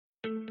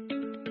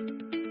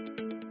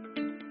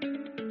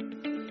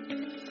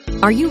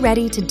Are you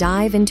ready to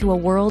dive into a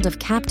world of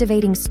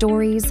captivating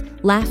stories,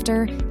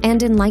 laughter,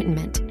 and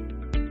enlightenment?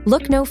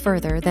 Look no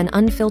further than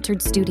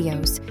Unfiltered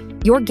Studios,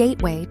 your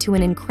gateway to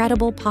an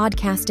incredible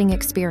podcasting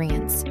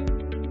experience.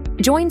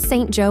 Join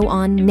St. Joe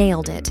on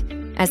Nailed It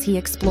as he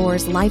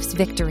explores life's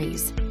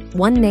victories,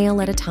 one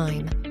nail at a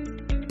time.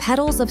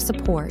 Petals of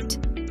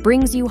Support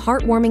brings you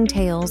heartwarming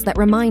tales that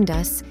remind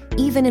us,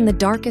 even in the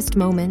darkest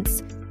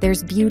moments,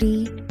 there's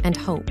beauty and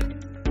hope.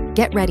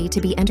 Get ready to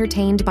be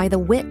entertained by the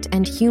wit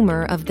and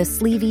humor of The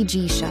Sleevey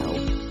G Show,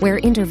 where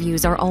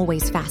interviews are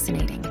always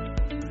fascinating.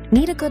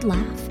 Need a good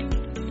laugh?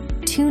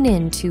 Tune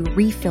in to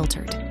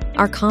Refiltered,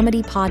 our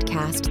comedy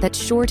podcast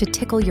that's sure to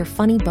tickle your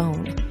funny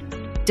bone.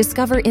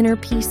 Discover inner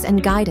peace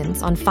and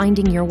guidance on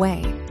Finding Your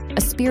Way,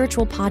 a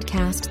spiritual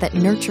podcast that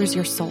nurtures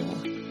your soul.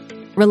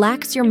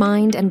 Relax your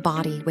mind and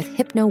body with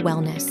Hypno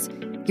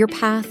Wellness, your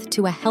path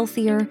to a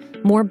healthier,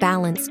 more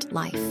balanced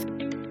life.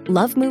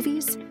 Love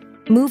movies?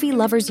 Movie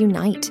Lovers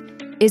Unite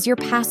is your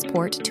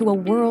passport to a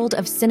world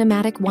of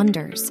cinematic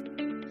wonders.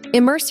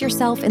 Immerse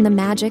yourself in the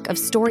magic of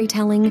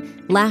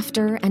storytelling,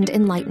 laughter, and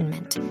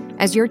enlightenment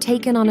as you're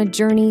taken on a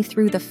journey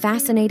through the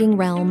fascinating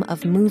realm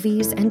of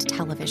movies and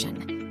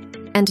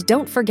television. And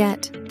don't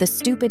forget the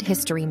Stupid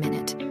History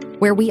Minute,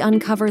 where we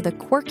uncover the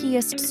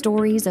quirkiest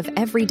stories of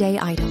everyday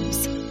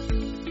items.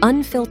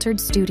 Unfiltered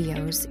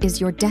Studios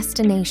is your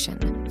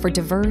destination for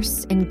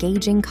diverse,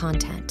 engaging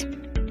content.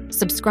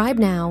 Subscribe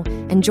now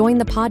and join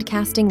the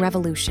podcasting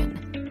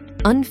revolution.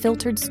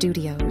 Unfiltered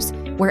Studios,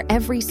 where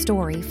every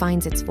story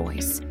finds its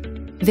voice.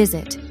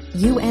 Visit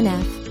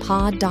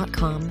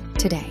unfpod.com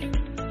today.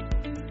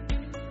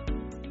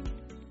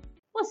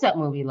 What's up,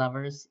 movie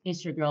lovers?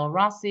 It's your girl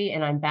Rossi,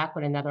 and I'm back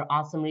with another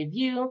awesome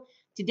review.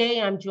 Today,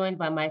 I'm joined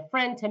by my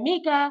friend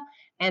Tamika,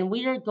 and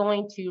we are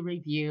going to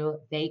review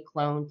They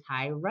Cloned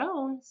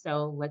Tyrone.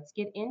 So let's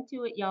get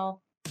into it,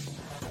 y'all.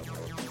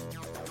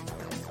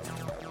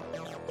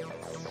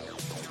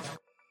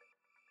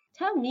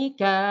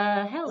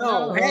 Tamika,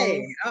 hello. Oh,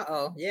 hey.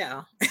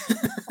 Yeah.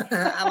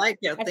 I like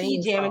your I theme see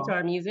you jamming song. to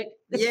our music.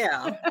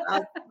 Yeah.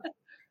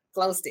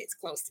 Close it.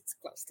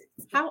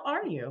 How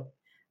are you?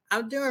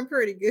 I'm doing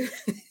pretty good.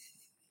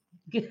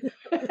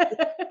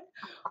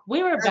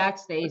 We were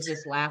backstage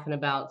just laughing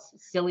about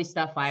silly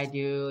stuff I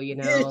do, You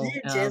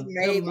just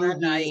made my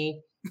night.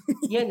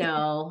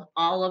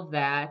 All of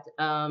that.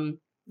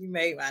 You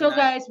made my So, night.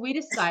 guys, we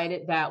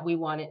decided that we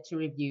wanted to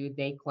review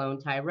They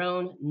Cloned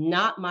Tyrone.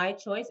 Not my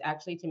choice.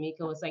 Actually,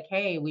 Tamika was like,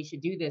 hey, we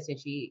should do this. And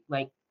she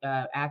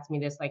asked me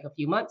this like a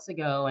few months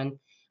ago. And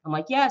I'm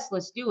like, yes,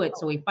 let's do it.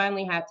 So we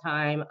finally had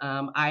time.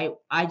 I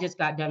just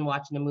got done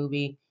watching the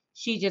movie.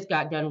 She just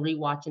got done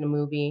rewatching the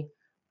movie.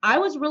 I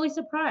was really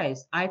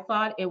surprised. I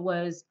thought it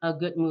was a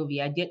good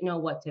movie. I didn't know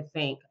what to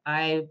think.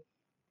 I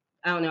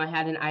don't know. I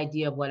had an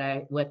idea of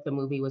what the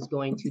movie was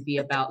going to be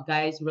about.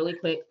 Guys, really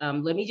quick,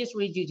 let me just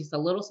read you just a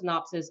little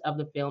synopsis of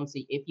the film.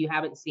 So if you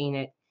haven't seen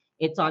it,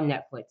 it's on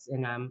Netflix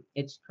and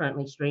it's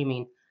currently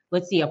streaming.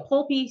 Let's see, a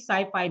pulpy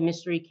sci-fi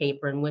mystery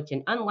caper in which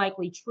an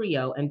unlikely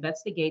trio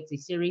investigates a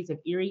series of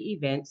eerie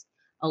events,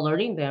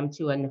 alerting them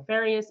to a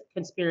nefarious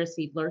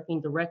conspiracy lurking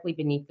directly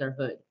beneath their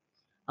hood.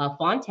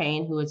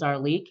 Fontaine, who is our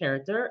lead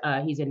character,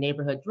 he's a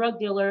neighborhood drug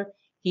dealer.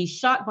 He's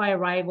shot by a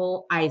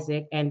rival,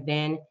 Isaac, and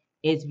then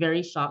is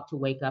very shocked to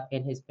wake up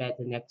in his bed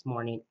the next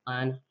morning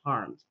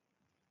unharmed.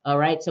 All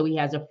right, so he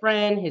has a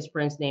friend. His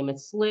friend's name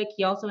is Slick.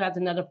 He also has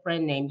another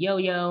friend named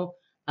Yo-Yo.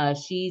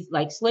 She's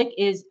like Slick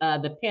is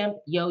the pimp,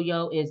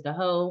 Yo-Yo is the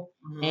hoe,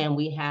 and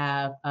we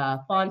have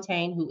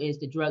Fontaine, who is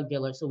the drug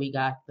dealer. So we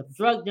got the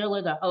drug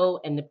dealer, the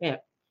hoe, and the pimp,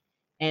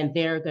 and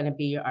they're going to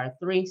be our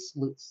three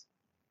sleuths.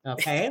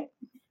 Okay.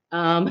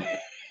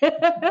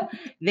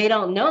 They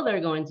don't know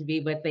they're going to be,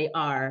 but they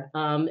are.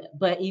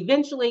 But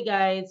eventually,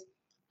 guys,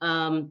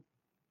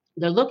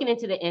 they're looking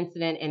into the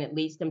incident, and it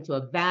leads them to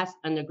a vast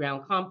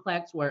underground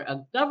complex where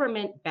a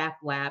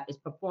government-backed lab is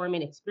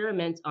performing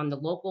experiments on the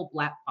local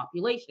Black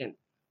population.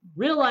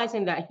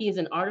 Realizing that he is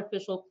an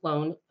artificial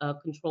clone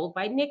controlled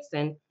by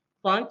Nixon,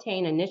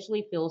 Fontaine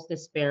initially feels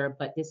despair,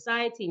 but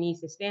decides he needs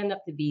to stand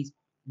up to these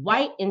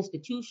white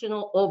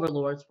institutional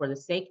overlords for the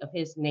sake of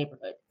his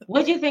neighborhood.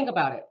 What do you think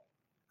about it?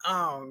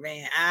 Oh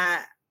man,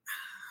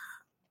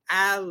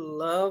 I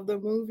love the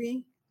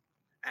movie.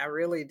 I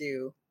really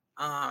do.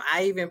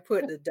 I even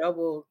put the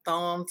double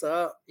thumbs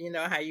up. You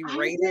know how you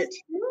rate it?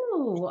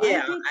 Too.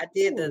 Yeah, I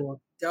did the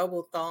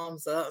double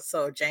thumbs up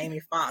so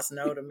Jamie Foxx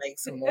know to make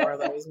some more of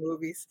those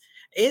movies.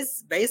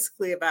 It's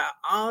basically about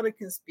all the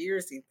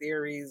conspiracy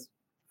theories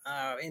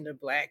in the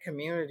Black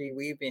community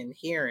we've been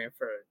hearing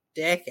for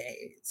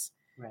decades.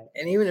 Right.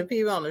 And even the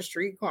people on the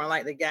street corner,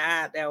 like the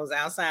guy that was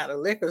outside the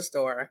liquor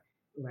store,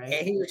 right,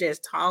 and he was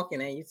just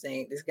talking, and you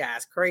think this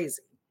guy's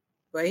crazy,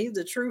 but he's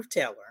the truth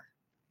teller.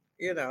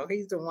 You know,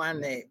 he's the one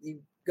that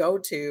you go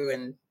to,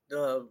 and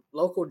the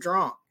local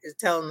drunk is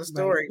telling the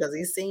story because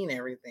he's seen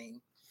everything.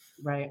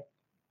 Right.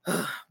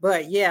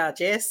 But yeah,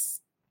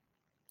 just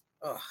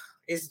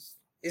it's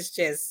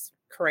just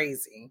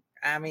crazy.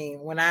 I mean,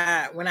 when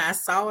I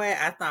saw it,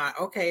 I thought,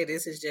 okay,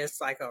 this is just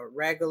like a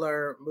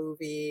regular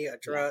movie, a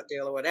drug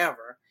deal or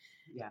whatever.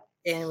 Yeah.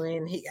 And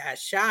when he got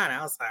shot,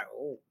 I was like,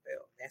 oh,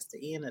 well, that's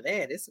the end of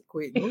that. It's a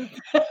quick movie.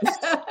 I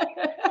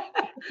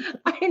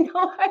know.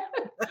 I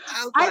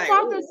was I like,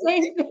 thought the oh,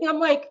 same thing. I'm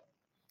like,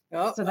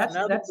 oh, so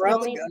another that's the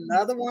brother, only.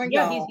 another one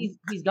Yeah, gone.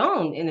 he's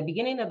gone in the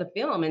beginning of the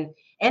film, and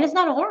it's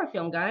not a horror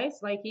film, guys.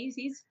 Like he's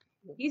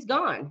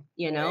gone,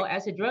 Right.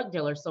 as a drug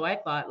dealer. So I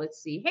thought,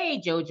 let's see. Hey,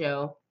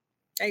 JoJo.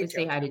 Hey, Let's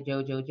say Joe. hi to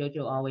JoJo.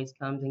 JoJo always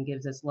comes and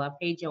gives us love.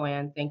 Hey,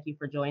 Joanne, thank you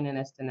for joining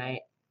us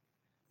tonight.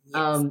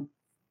 Yes.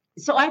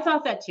 So I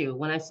thought that too.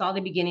 When I saw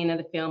the beginning of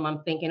the film,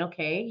 I'm thinking,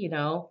 okay,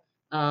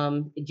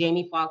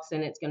 Jamie Foxx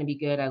in it's going to be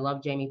good. I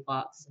love Jamie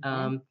Foxx.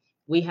 Mm-hmm.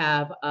 We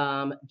have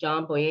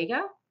John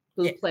Boyega,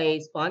 who Yes.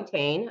 plays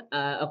Fontaine.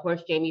 Of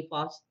course, Jamie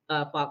Foxx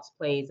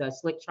plays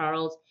Slick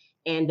Charles.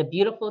 And the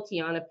beautiful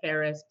Tiana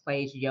Paris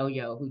plays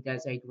Yo-Yo, who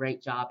does a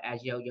great job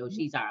as Yo-Yo.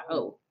 She's our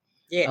hoe.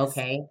 Yes.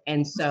 Okay.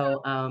 And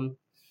so,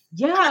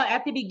 yeah,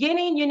 at the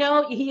beginning, you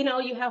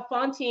have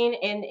Fontaine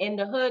in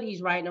the hood.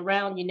 He's riding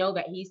around. You know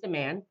that he's the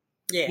man.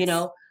 You Yes.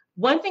 know,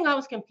 one thing I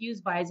was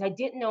confused by is I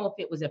didn't know if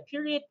it was a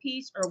period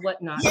piece or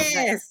whatnot.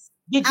 Yes.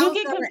 Did I you was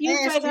get going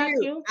confused to by ask that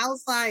you. too? I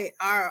was like,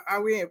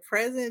 are we in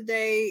present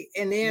day?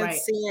 And then Right,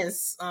 seeing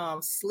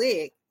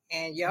Slick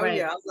and Yo-Yo,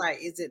 right, I was like,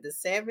 is it the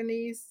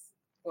 70s?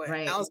 What? I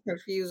right. was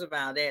confused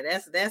about that.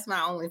 That's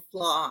my only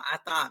flaw. I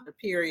thought the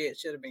period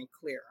should have been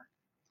clearer.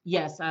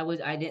 Yes,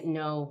 I didn't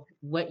know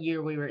what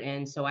year we were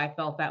in, so I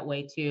felt that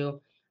way too.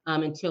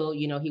 Until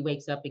he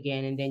wakes up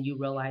again, and then you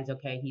realize,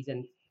 okay, he's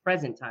in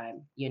present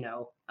time.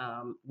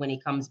 When he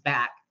comes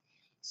back.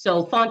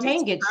 So Which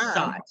Fontaine gets time?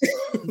 shot.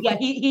 Yeah,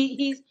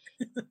 he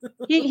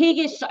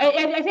gets shot.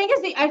 I think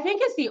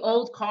it's the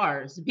old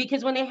cars,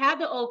 because when they had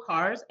the old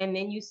cars, and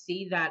then you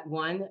see that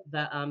one,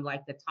 the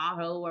like the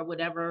Tahoe or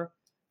whatever,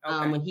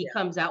 Okay. when he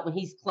comes out, when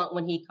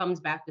he comes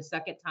back the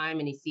second time,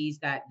 and he sees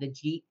that the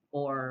Jeep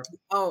or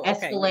Oh, okay. Yeah.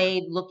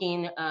 Escalade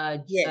looking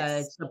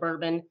Yes.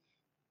 Suburban,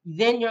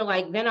 then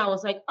I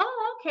was like,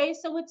 oh, okay,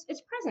 so it's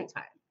present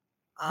time.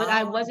 But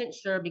I Oh, wasn't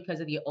sure because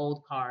of the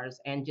old cars,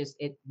 and just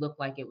it looked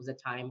like it was a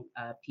time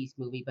piece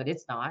movie, but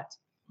it's not.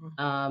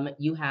 mhm.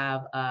 You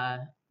have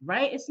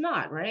right, it's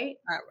not right.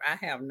 I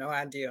have no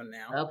idea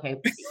now. Okay,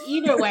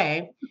 either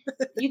way,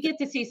 you get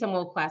to see some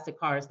old classic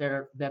cars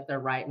that they're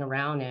riding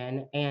around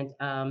in. And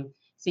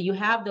so you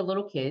have the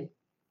little kid,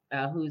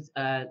 who's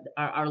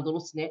our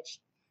little snitch.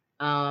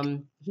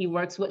 He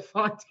works with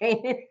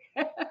Fontaine.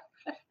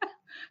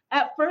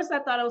 At first I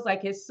thought it was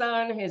like his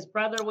son, his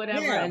brother,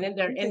 whatever, Yeah. and then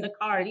they're in the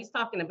car and he's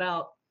talking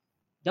about,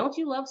 don't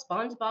you love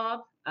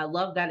SpongeBob? I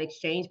love that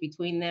exchange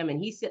between them. And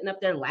he's sitting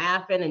up there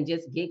laughing and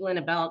just giggling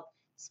about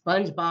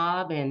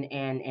SpongeBob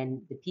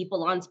and the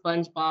people on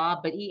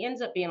SpongeBob. But he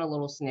ends up being a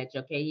little snitch.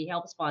 Okay. He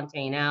helps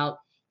Fontaine out.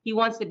 He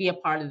wants to be a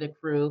part of the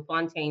crew.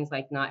 Fontaine's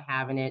like not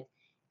having it.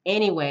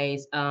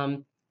 Anyways,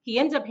 he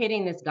ends up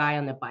hitting this guy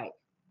on the bike.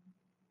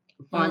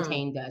 Mm,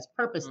 Fontaine does mm,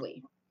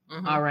 purposely. All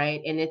mhm,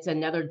 right. And it's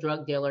another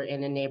drug dealer in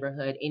the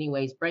neighborhood.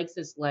 Anyways, breaks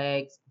his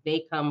legs.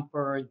 They come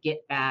for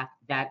get back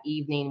that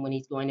evening when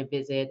he's going to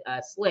visit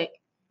Slick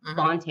mhm.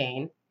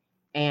 Fontaine.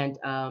 And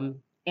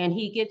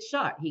he gets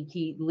shot.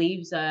 He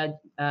leaves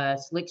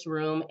Slick's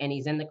room, and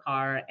he's in the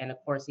car. And of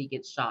course, he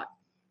gets shot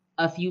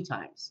a few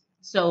times.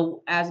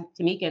 So as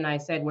Tamika and I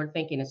said, we're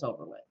thinking it's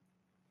over with.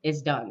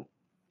 It's done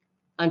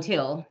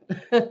until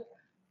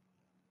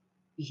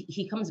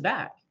he comes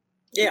back.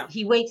 Yeah.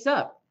 He wakes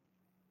up.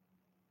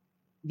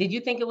 Did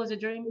you think it was a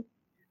dream?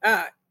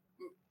 Uh,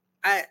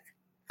 I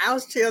I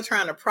was still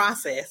trying to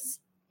process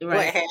what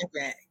Right.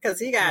 happened because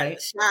he got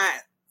Right.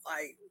 shot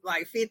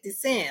like 50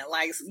 Cent,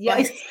 Yeah,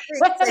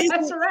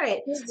 that's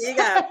right. he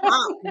got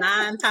popped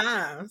 9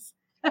 times.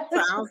 So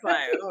I was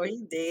like, oh,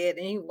 he dead.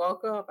 And he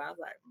woke up. I was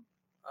like,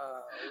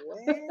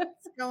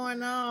 what's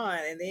going on?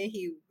 And then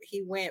he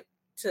went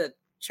to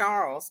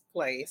Charles'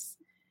 place,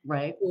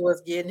 Right, who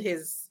was getting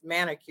his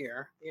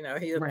manicure. He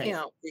a right.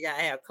 pimp. You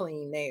gotta have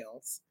clean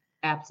nails.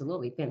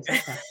 Absolutely. Pimps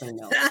have to have clean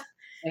nails.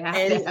 They have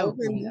And to he have clean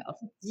opened, nails.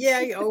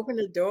 yeah, he opened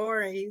the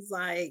door and he's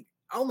like,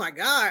 "Oh my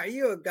God, are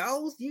you a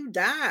ghost? You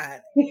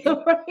died." And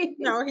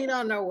Right. he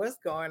don't know what's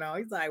going on.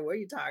 He's like, "What are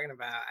you talking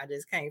about? I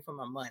just came for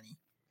my money."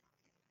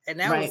 And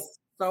that Right. was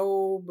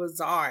so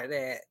bizarre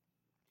that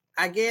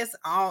I guess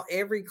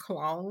every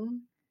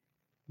clone,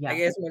 I Yeah.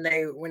 guess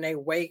when they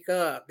wake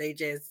up, they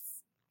just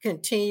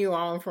continue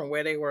on from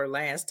where they were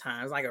last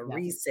time. It's like a Yeah.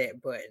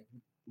 reset button.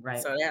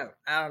 Right. So that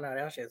I don't know,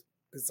 that was just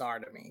bizarre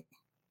to me.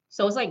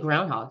 So it's like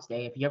Groundhog's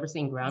Day. If you ever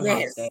seen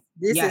Groundhog's Day, Yes,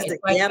 this yeah, is it's the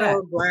like that.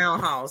 ghetto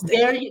groundhouse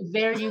There day. you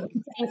there you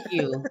thank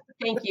you.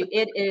 Thank you.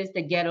 It is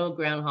the ghetto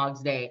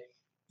Groundhog's Day.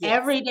 Yes.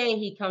 Every day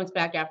he comes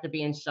back after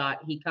being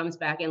shot. He comes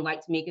back, and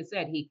like Tamika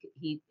said, he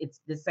it's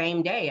the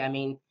same day. I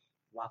mean,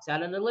 walks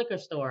out of the liquor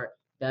store,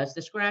 does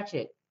the scratch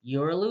it.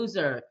 You're a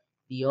loser.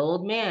 The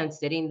old man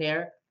sitting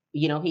there,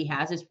 he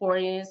has his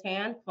 40 in his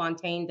hand.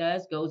 Fontaine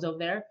does, goes over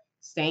there.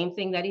 Same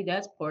thing that he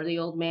does, pour the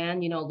old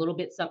man, a little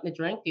bit something to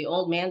drink. The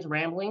old man's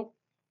rambling,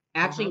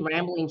 actually Mhm.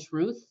 rambling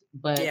truth,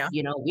 but Yeah.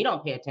 we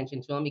don't pay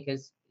attention to him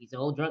because he's an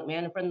old drunk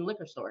man in front of the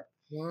liquor store.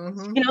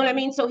 Mhm. You know what I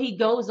mean? So he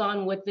goes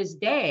on with this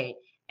day.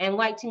 And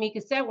like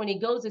Tamika said, when he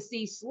goes to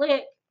see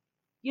Slick,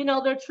 you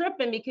know, they're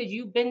tripping because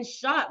you've been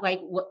shot.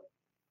 Like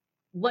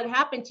what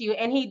happened to you?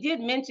 And he did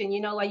mention, you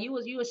know, like you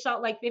was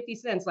shot like 50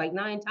 cents, like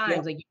 9 times,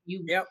 Yep. like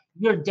Yep.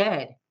 you're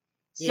dead.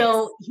 Yes.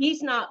 So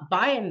he's not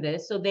buying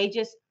this. So they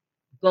just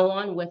go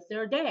on with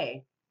their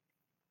day.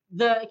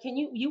 Can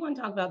you want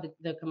to talk about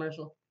the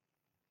commercial?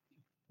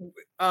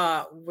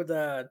 With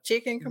the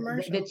chicken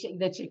commercial.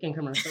 The chicken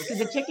commercial, because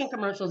the chicken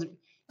commercial is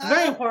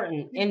very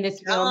important in this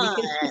film God.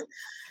 because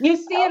you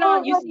see it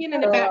Oh you see it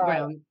in the God.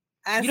 background.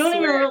 I You don't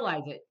even swear,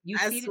 realize it. You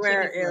I see the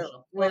swear, chicken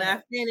commercial. when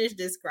I finish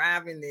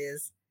describing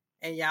this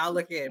and y'all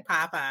look at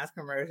Popeye's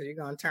commercial, you're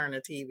gonna turn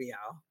the TV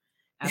off.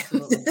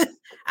 Absolutely.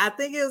 I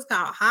think it was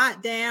called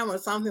Hot Damn or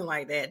something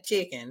like that,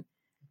 chicken.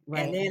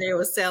 Right. And then they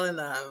were selling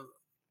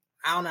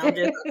I don't know, I'm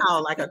just call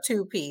it like a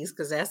 2-piece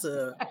because that's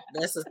a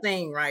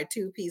thing, right?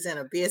 2-piece and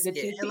a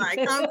biscuit. And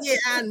like, come get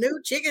our new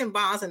chicken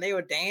box. And they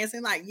were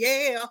dancing like,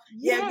 yeah,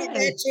 get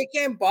that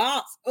chicken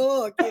box.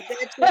 Oh, get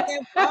that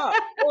chicken box.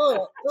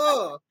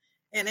 Oh.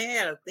 And they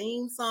had a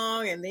theme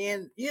song. And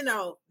then, you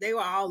know, they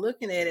were all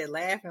looking at it,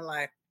 laughing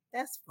like,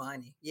 that's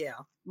funny. Yeah.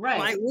 Right.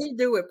 Like we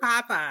do with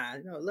Popeye.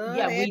 You know,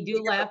 love we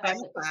do laugh at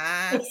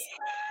Popeyes.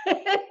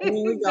 And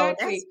we go,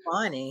 that's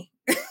funny.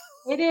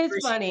 It is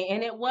funny,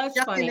 and it was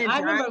funny. I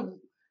remember,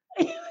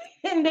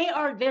 and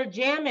they're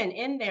jamming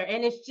in there,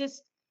 and it's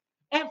just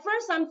at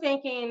first I'm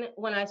thinking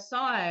when I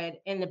saw it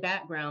in the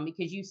background,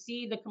 because you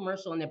see the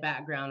commercial in the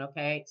background,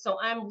 okay? So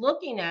I'm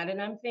looking at it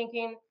and I'm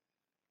thinking,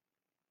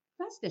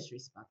 that's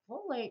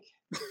disrespectful. Like,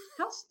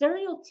 how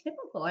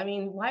stereotypical. I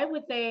mean, why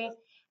would they?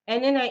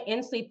 And then I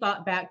instantly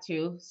thought back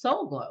to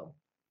Soul Glow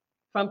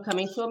from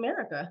Coming to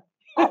America.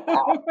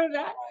 Remember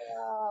that?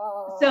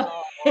 So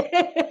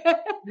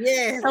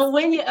yes. So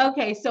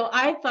so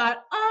I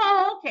thought,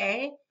 oh,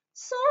 okay,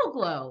 Soul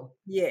Glow.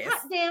 Yes.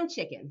 Hot damn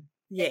chicken.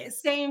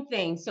 Yes. Same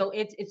thing. So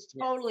it's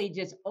totally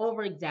just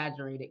over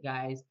exaggerated,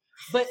 guys.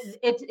 But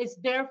it's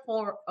there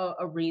for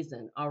a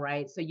reason. All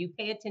right. So you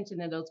pay attention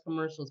to those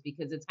commercials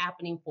because it's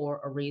happening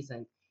for a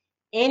reason.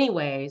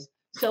 Anyways,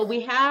 so we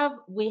have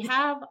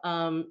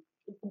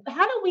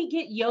how do we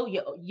get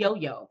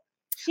Yo-Yo?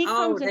 She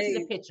comes into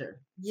the picture.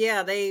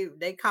 Yeah,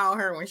 they call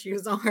her when she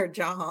was on her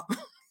job.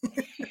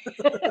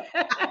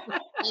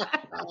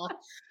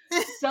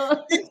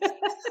 So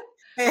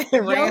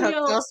ran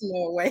her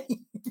customer away.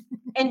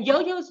 And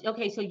Yo-Yo's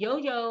okay. So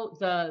Yo-Yo,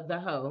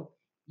 the hoe,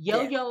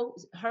 Yo-Yo,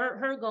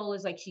 her goal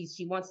is like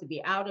she wants to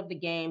be out of the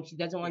game. She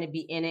doesn't want to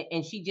be in it,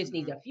 and she just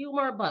needs a few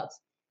more bucks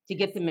to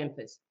get to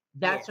Memphis.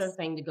 That's her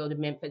thing, to go to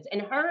Memphis.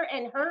 And her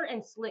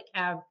and Slick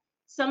have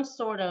some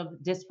sort of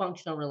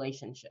dysfunctional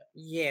relationship.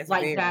 Yes,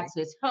 like that's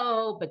his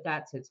hoe, but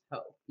that's his hoe.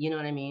 You know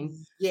what I mean?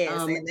 Yes,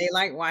 and they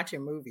like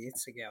watching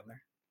movies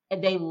together.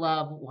 And they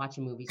love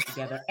watching movies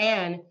together.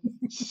 And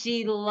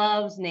she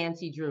loves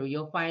Nancy Drew.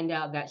 You'll find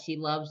out that she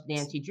loves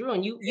Nancy Drew,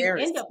 and you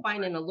end up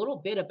finding a little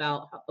bit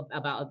about. I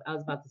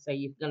was about to say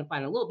you're going to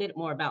find a little bit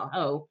more about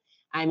Ho.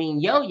 I mean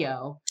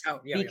Yo-Yo,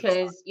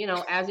 because you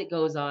know as it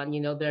goes on,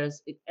 you know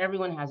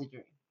everyone has a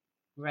dream,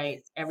 right?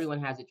 Yes. Everyone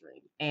has a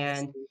dream,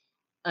 and. Yes.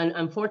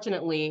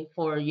 Unfortunately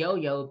for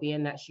Yo-Yo,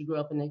 being that she grew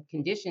up in the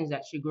conditions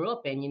that she grew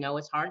up in, you know,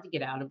 it's hard to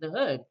get out of the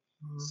hood.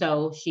 Mm-hmm.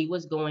 So she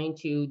was going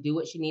to do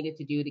what she needed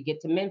to do to get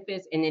to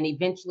Memphis and then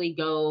eventually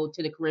go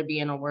to the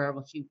Caribbean or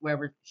wherever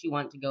she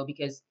wanted to go,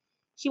 because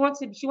she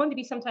wanted to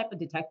be some type of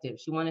detective.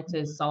 She wanted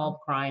to solve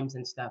crimes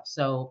and stuff.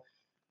 So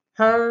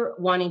her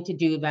wanting to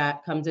do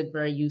that comes in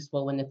very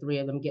useful when the three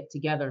of them get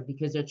together,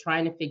 because they're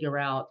trying to figure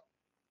out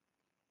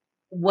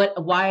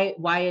why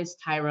is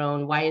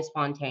Tyrone, why is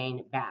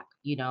Fontaine back,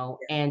 you know?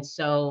 And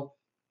so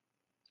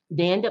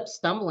they end up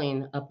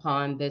stumbling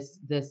upon this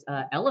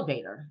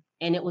elevator,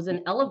 and it was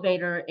an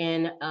elevator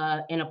in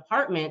an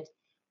apartment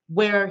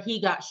where he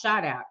got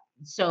shot at.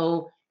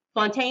 So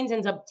Fontaine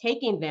ends up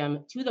taking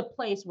them to the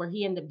place where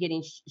he ended up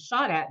getting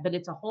shot at, but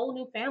it's a whole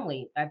new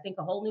family. I think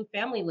a whole new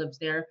family lives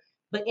there,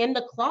 but in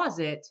the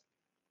closet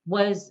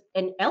was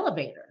an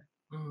elevator.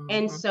 Mm-hmm.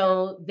 And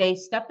so they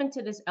step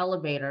into this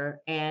elevator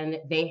and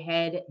they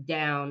head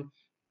down.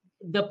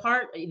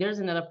 There's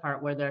another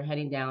part where they're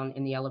heading down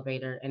in the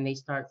elevator and they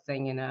start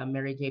singing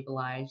Mary J.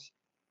 Blige,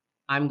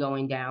 I'm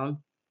Going Down.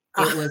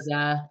 It was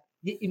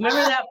you remember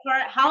that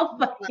part? How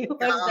funny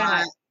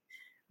was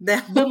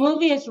that? The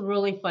movie is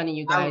really funny,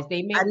 you guys.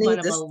 They make fun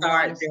of a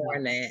lot of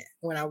stuff. That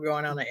when I'm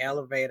going on the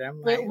elevator.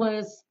 It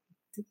was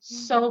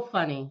so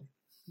funny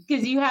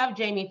because you have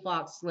Jamie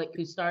Foxx, Slick,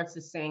 who starts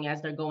to sing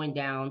as they're going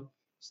down.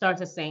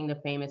 Starts to sing the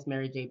famous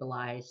Mary J.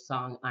 Blige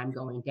song, I'm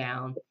Going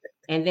Down.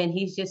 And then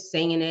he's just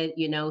singing it,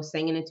 you know,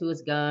 singing it to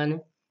his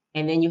gun.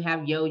 And then you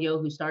have Yo-Yo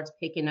who starts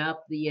picking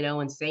up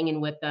and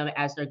singing with them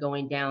as they're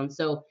going down.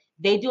 So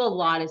they do a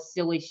lot of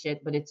silly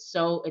shit, but it's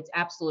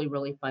absolutely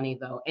really funny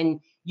though.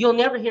 And you'll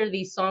never hear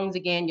these songs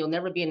again. You'll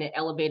never be in an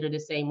elevator the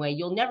same way.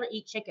 You'll never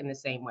eat chicken the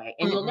same way.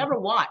 And you'll never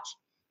watch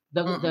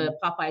the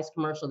Popeyes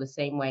commercial the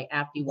same way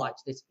after you watch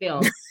this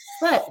film.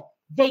 But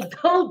they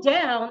go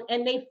down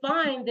and they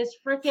find this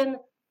freaking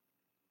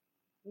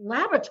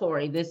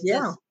laboratory, this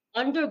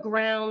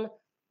underground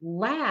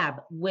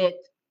lab with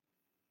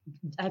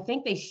I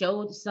think they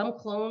showed some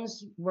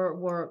clones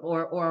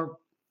or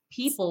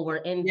people were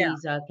in Yeah.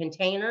 these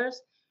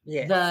containers.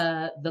 Yes.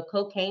 The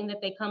cocaine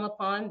that they come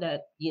upon,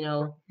 that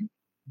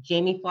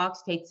Jamie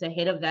Foxx takes a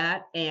hit of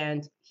that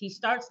and he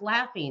starts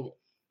laughing.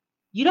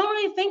 You don't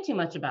really think too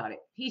much about it.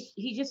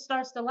 He just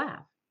starts to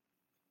laugh.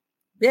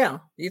 Yeah.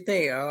 You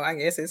think, oh, I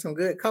guess it's some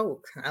good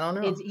coke. I don't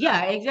know. It's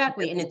yeah,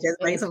 exactly, It just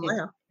makes them it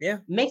laugh. Yeah.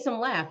 makes them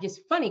laugh.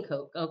 Just funny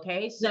coke,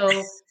 okay?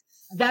 So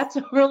that's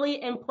a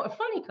really important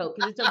funny coke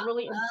because it's a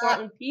really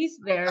important piece.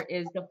 There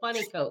is the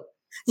funny coke.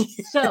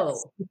 Yes.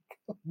 So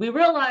we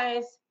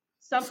realize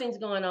something's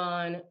going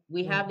on.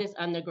 We have Mhm. this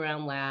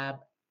underground lab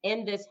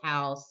in this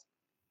house.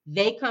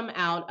 They come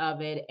out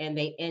of it and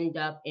they end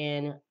up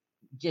in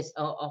just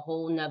a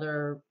whole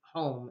nother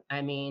home.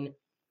 I mean,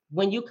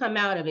 when you come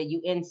out of it,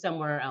 you end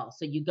somewhere else.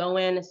 So you go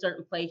in a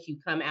certain place, you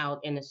come out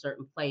in a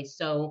certain place.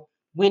 So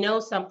we know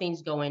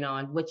something's going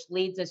on, which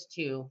leads us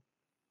to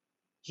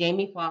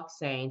Jamie Foxx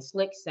saying,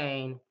 Slick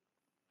saying,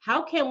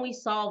 how can we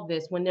solve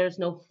this when there's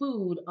no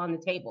food on the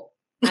table?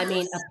 I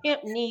mean, a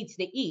pimp needs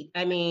to eat.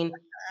 I mean,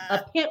 a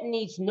pimp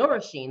needs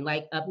nourishing.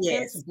 Like a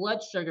pimp's Yes.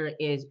 blood sugar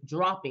is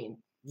dropping.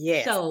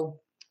 Yes. So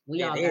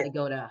we It all got is. to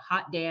go to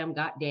hot damn,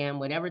 goddamn,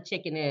 whatever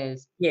chicken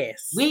is.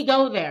 Yes. We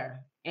go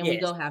there and we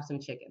Yes. go have some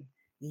chicken.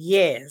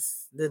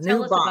 Yes. The Tell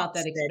new us about that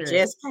box that experience.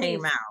 just came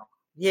Please, out.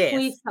 Yes.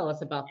 please tell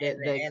us about the And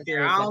they're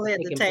experience at all the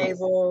at the chicken place.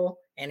 table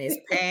and it's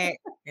packed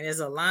and there's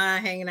a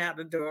line hanging out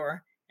the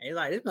door. And you're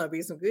like, this must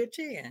be some good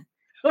chicken.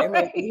 They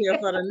must be here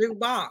for the new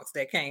box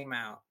that came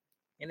out.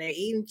 And they're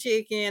eating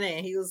chicken.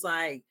 And he was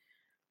like,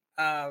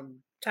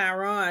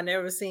 Tyrone, I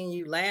never seen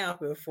you laugh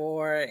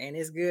before, and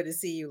it's good to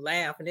see you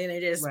laugh. And then they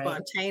just Right.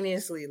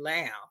 spontaneously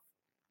laugh.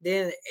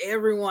 Then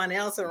everyone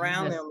else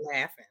around Yes. them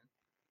laughing.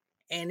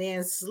 And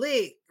then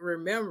Slick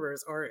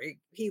remembers,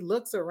 he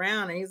looks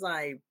around and he's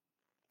like,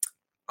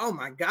 oh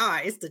my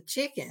God, it's the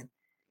chicken.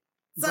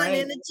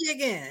 Something in Right. the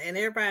chicken. And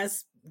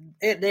everybody's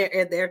at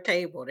their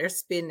table. They're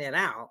spitting it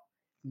out.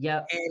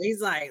 Yep. And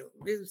he's like,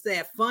 it's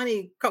that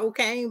funny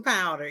cocaine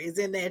powder is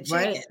in that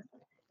Right. chicken.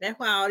 That's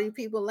why all these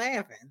people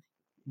laughing.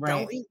 Right.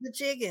 Don't eat the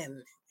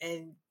chicken.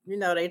 And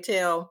they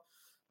tell,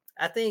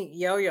 I think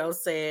Yo-Yo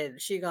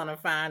said she gonna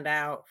find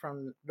out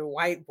from the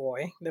white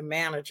boy, the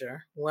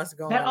manager, what's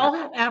going That on. all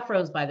have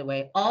afros, by the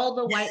way. All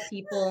the white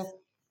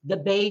people, the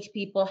beige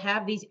people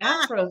have these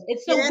afros.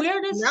 It's the Yes,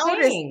 weirdest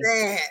notice thing.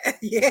 that.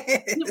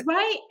 Yes.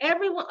 Right?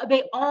 Everyone,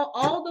 they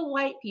all the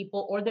white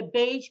people or the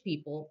beige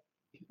people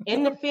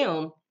in the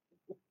film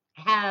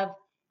have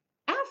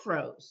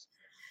afros.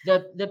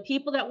 The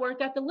people that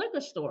work at the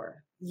liquor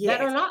store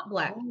that are Yes. not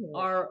black Oh.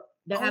 are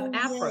that have Oh,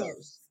 afros.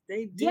 yes,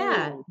 they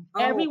Yeah, do. Oh,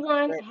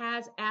 everyone but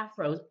has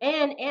afros.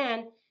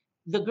 And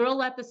the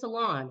girl at the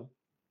salon,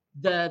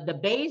 the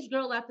beige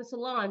girl at the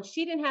salon,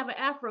 she didn't have an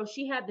afro.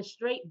 She had the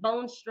straight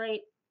bone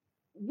straight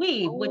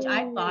weave, which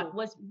I oh, thought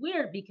was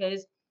weird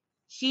because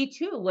she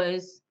too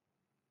was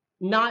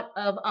not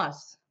of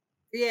us.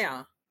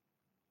 yeah.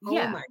 Oh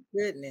Yeah. my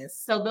goodness.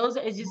 So those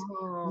is just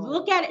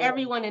look Oh, at goodness.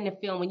 everyone in the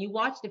film. When you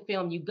watch the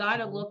film, you got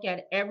to Mhm. look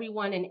at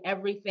everyone and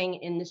everything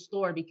in the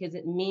store because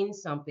it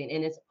means something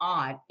and it's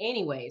odd.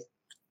 Anyways,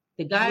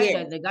 the guy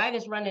Yes. the guy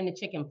that's running the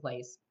chicken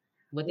place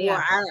with the Well,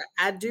 afro.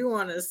 I do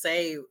want to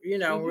say, we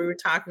Hmm. were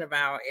talking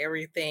about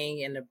everything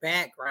in the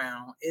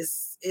background.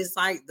 It's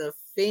like the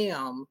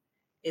film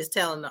is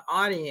telling the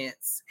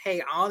audience,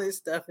 hey, all this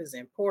stuff is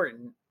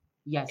important. And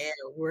Yes.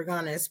 we're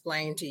going to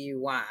explain to you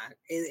why.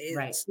 It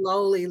Right.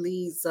 slowly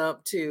leads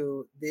up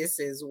to this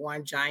is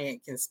one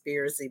giant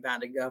conspiracy by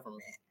the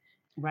government.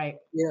 Right.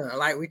 Yeah,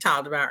 like we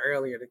talked about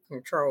earlier, to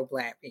control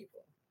Black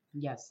people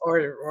Yes.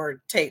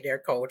 or take their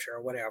culture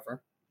or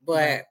whatever. But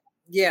Right.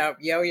 yeah,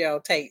 Yo-Yo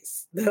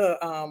takes the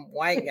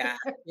white guy.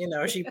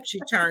 She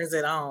turns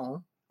it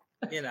on.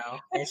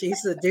 And she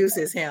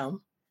seduces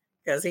him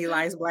because he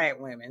likes Black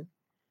women.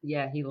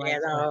 Yeah, he And likes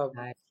black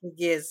guys. he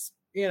gets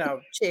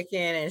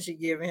chicken, and she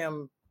give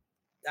him,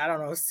 I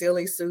don't know,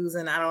 silly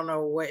Susan. I don't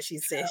know what she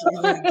said. She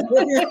just give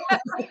him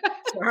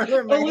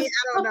It Charlemagne. was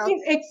I don't know,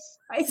 something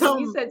exciting.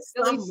 You some said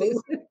silly some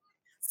move, Susan.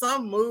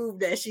 some move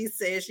that she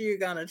said she was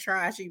gonna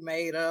try. She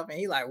made up, and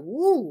he like,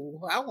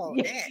 woo, I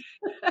want Yeah.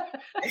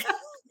 that.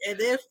 And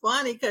it's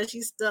funny because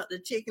she stuck the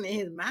chicken in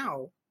his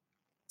mouth,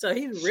 so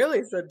he's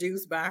really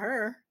seduced by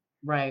her.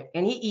 Right.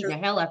 And he eating the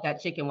hell out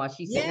that chicken while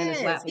she's sitting in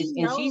his Yes, lap. he And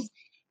knows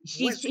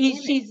what's in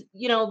it. she's,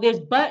 there's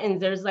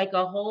buttons. There's like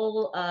a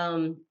whole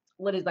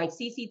what is like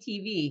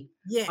CCTV,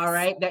 all Yes,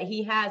 right, that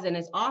he has in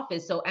his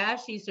office. So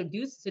as she's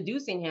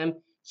seducing him,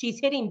 she's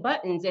hitting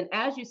buttons. And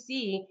as you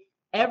see,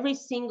 every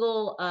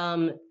single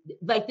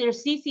like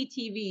there's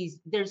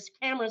CCTVs, there's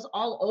cameras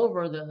all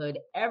over the hood,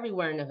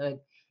 everywhere in the hood.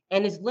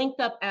 And it's linked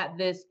up at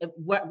this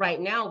what right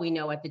now we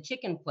know at the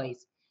chicken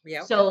place.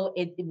 yep. So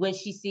when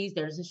she sees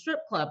there's a strip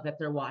club that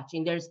they're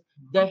watching, there's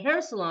the Mhm,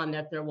 hair salon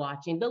that they're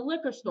watching, the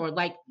liquor store,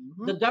 like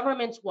the mhm,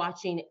 government's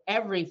watching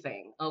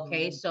everything.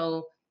 Okay. mhm,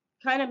 So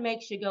kind of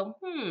makes you go,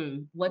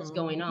 what's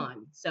going mhm.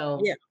 on?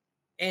 So, Yeah,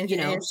 and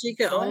she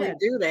could go only ahead.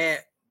 do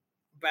that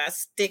by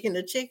sticking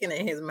the chicken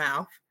in his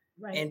mouth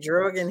Right. and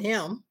drugging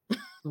him.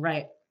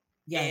 Right.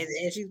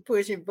 and she's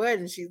pushing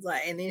buttons. She's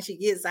like, and then she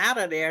gets out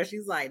of there.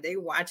 She's like, they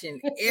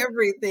watching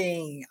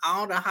everything,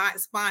 all the hot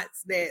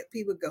spots that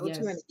people go to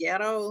in the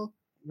ghetto.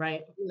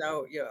 Right. You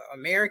know, your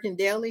American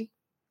Deli.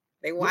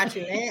 They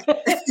watching that.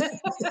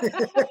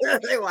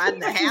 They watching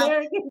the house.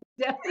 American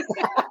Deli.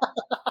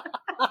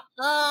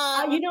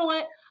 You know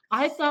what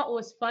I thought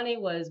was funny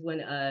was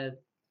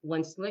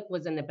when Slick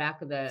was in the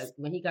back of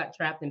when he got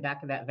trapped in the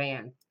back of that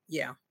van.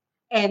 Yeah.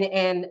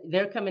 And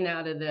they're coming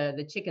out of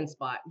the chicken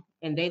spot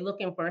and they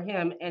looking for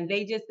him and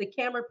the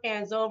camera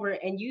pans over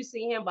and you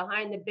see him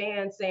behind the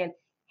van saying,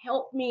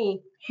 help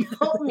me.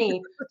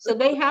 So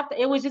they have to,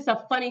 it was just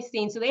a funny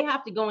scene. So they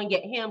have to go and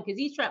get him because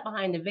he's trapped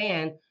behind the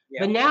van.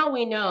 Yeah. But now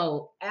we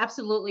know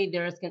absolutely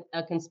there's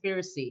a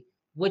conspiracy,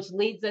 which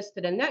leads us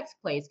to the next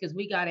place because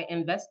we got to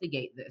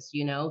investigate this,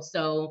 you know?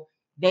 So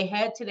they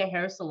head to the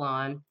hair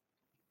salon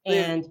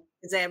and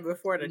is that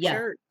before the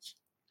church?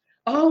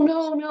 Oh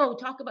no!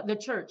 Talk about the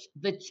church.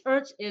 The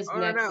church is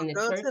next, and the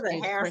church is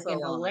freaking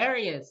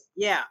hilarious.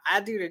 Yeah,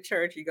 I do the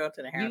church. You go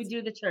to the hair. You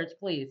do the church,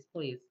 please.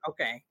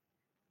 Okay.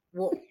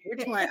 Well,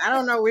 which one? I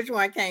don't know which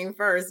one came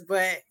first,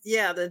 but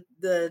yeah,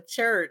 the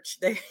church.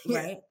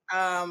 Right.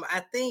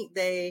 I think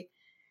the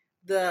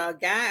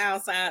guy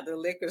outside the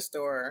liquor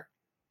store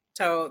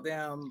told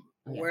them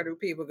where do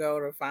people go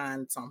to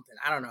find something.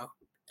 I don't know.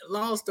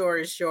 Long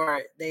story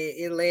short,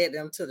 it led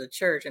them to the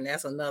church, and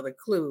that's another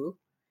clue.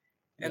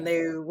 And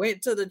they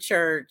went to the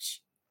church,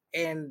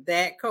 and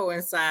that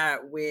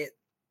coincided with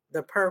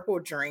the purple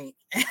drink.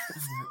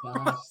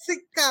 Oh she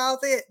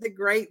calls it the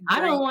grape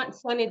drink. I don't want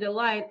Sunny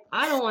Delight.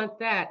 I don't want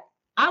that.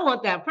 I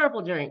want that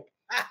purple drink.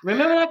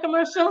 Remember that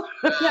commercial?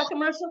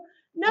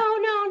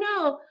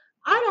 No.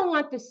 I don't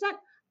want the sun.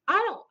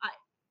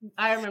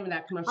 I remember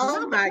that commercial.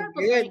 Oh my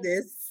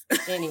goodness.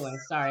 Anyway,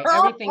 sorry.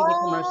 Everything's a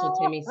commercial,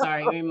 Timmy.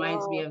 Sorry. It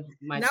reminds me of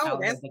my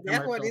childhood.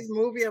 That's what this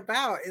movie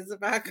about. It's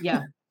about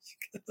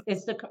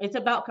it's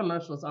about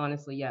commercials,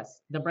 honestly.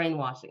 Yes, the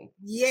brainwashing.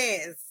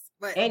 Yes,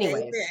 but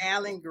David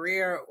Alan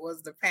Greer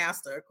was the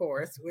pastor, of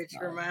course, which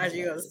reminds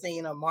you of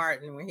Cena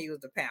Martin when he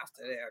was the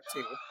pastor there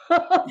too.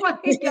 Oh my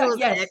he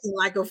was acting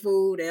like a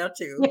fool there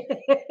too.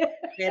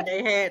 And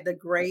they had the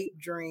grape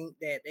drink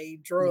that they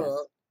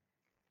drugged,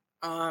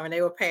 and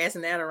they were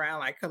passing that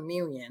around like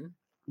communion.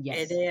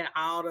 Yes, and then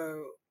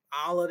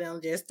all of them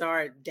just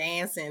started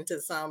dancing to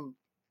some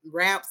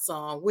rap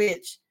song,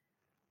 which.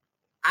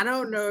 I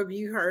don't know if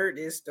you heard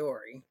this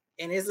story,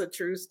 and it's a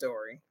true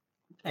story.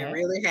 Okay. It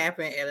really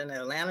happened at an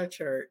Atlanta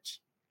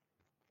church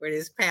where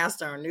this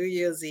pastor on New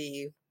Year's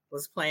Eve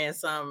was playing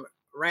some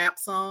rap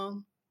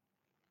song.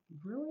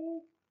 Really?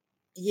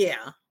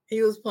 Yeah,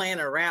 he was playing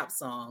a rap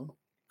song,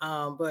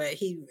 but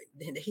he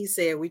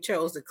said we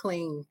chose the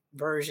clean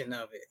version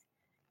of it.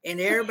 And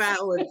everybody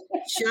was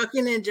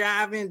shucking and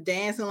jiving,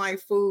 dancing like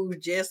fools,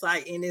 just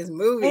like in this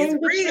movie. It's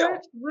real.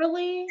 Church,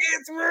 really?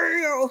 It's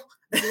real.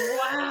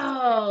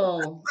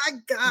 Wow. Oh my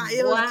God.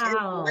 It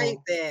was like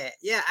that.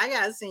 Yeah, I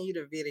got to send you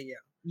the video.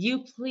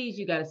 You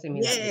got to send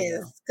me that video.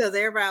 Yes, because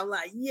everybody was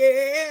like,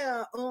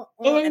 yeah.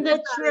 In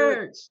the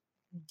church.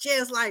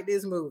 Just like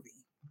this movie.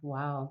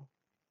 Wow.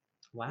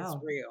 It's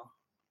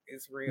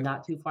real.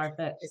 Not too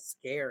far-fetched. It's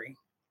scary.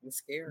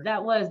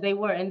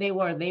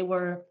 They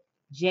were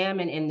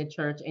jamming in the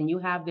church, and you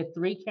have the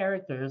three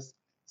characters,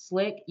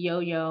 Slick,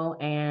 Yo-Yo,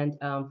 and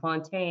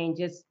Fontaine,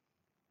 just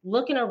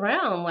looking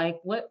around like,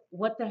 what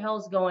the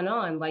hell's going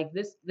on? Like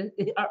this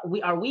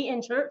are we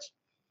in church?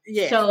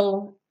 Yeah.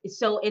 So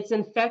it's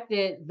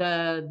infected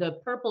the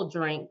purple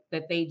drink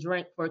that they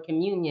drank for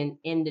communion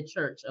in the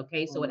church.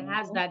 Okay, so it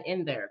has that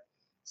in there.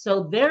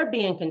 So they're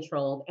being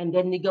controlled, and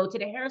then they go to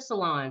the hair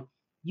salon.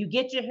 You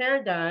get your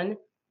hair done.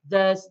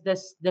 The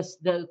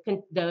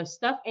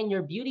stuff in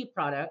your beauty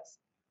products.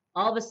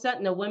 All of a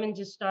sudden,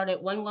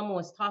 one woman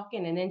was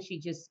talking, and then she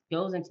just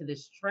goes into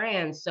this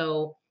trance.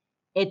 So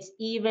it's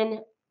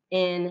even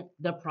in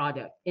the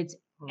product. It's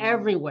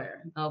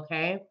everywhere.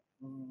 Okay.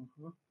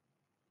 Mm-hmm.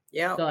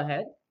 Yeah. Go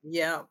ahead.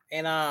 Yeah.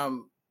 And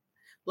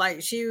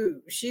like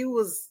she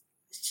was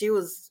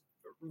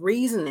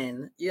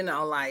reasoning, you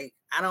know, like,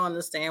 I don't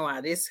understand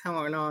why this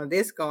going on.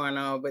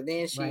 But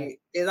then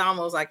it's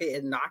almost like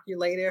it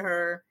inoculated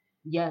her.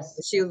 Yes.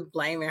 She was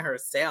blaming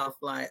herself,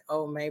 like,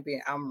 oh, maybe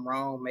I'm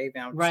wrong, maybe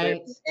I'm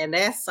tripping. And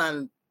that's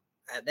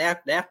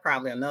that's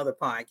probably another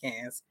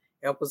podcast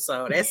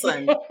episode. That's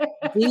something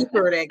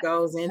deeper that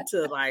goes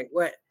into like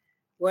what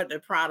the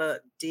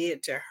product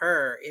did to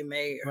her. It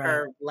made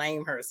her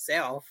blame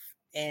herself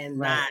and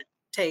not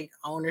take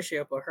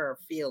ownership of her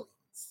feelings.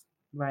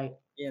 Right.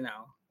 You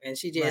know, and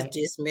she just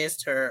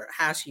dismissed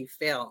how she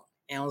felt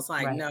and was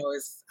like, no,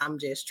 I'm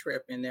just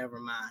tripping, never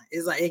mind.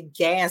 It's like it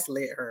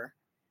gaslit her.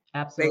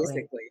 Absolutely.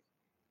 Basically,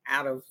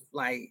 out of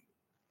like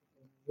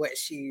what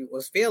she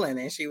was feeling,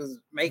 and she was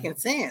making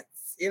sense,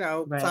 you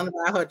know, something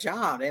about her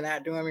job. They're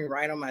not doing me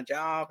right on my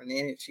job. And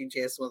then she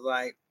just was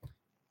like,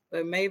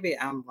 but maybe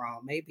I'm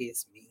wrong. Maybe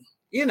it's me,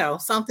 you know,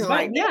 something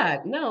like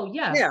that.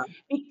 Yeah.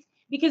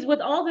 because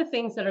with all the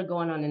things that are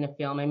going on in the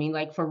film, I mean,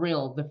 like for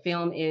real, the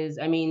film is,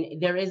 I mean,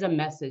 there is a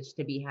message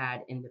to be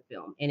had in the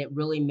film, and it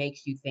really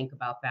makes you think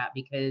about that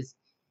because,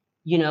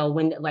 you know,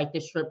 when like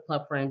the strip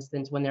club, for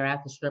instance, when they're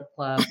at the strip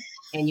club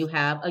and you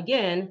have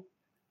again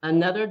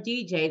another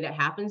DJ that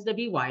happens to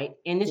be white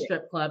in the Yeah.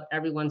 strip club,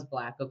 everyone's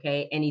black,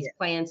 okay? And he's Yeah.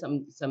 playing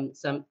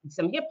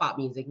some hip hop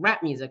music,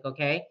 rap music,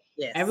 okay?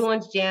 Yes.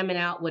 Everyone's jamming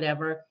out,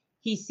 whatever.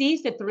 He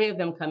sees the three of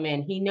them come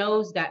in. He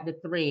knows that the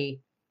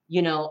three,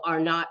 you know, are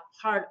not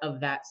part of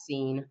that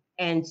scene.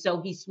 And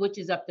so he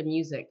switches up the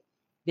music.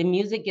 The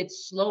music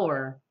gets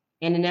slower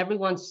and then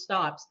everyone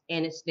stops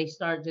and they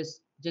start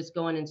just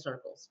going in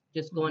circles,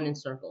 just going in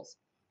circles.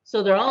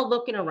 So they're all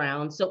looking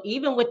around. So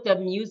even with the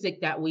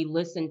music that we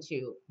listen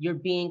to, you're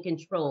being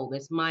controlled.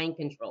 It's mind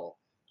control.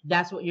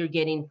 That's what you're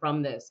getting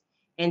from this.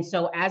 And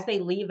so as they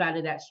leave out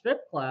of that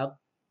strip club,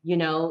 you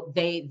know,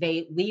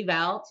 they leave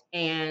out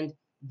and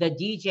the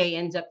DJ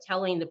ends up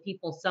telling the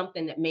people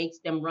something that makes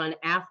them run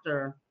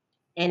after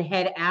and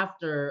head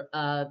after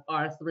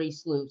our three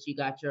sleuths. You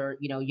got your,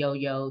 you know,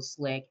 Yo-Yo,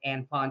 Slick,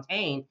 and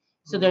Fontaine.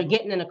 So they're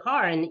getting in a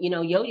car, and you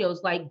know,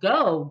 Yo-Yo's like,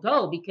 "Go,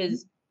 go,"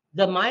 because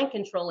the mind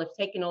control has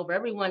taken over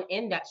everyone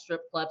in that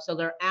strip club. So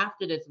they're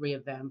after the three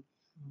of them.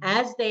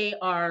 As they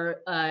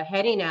are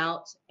heading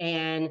out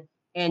and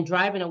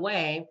driving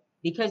away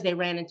because they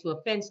ran into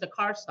a fence, the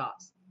car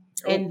stops,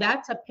 and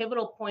that's a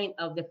pivotal point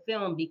of the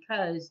film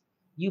because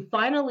you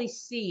finally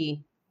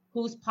see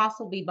who's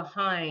possibly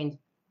behind,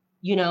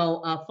 you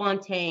know,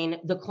 Fontaine,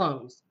 the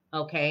clones,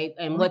 okay,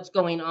 and what's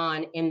going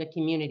on in the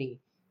community.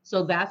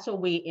 So that's where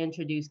we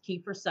introduce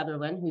Kiefer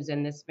Sutherland, who's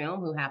in this film,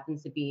 who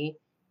happens to be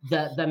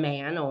the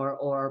man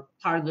or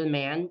part of the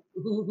man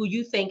who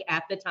you think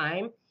at the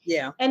time.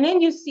 Yeah. And then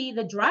you see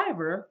the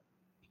driver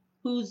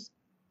who's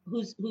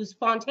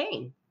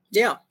Fontaine.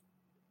 Yeah.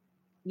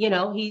 You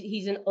know,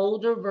 he's an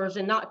older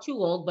version, not too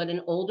old, but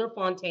an older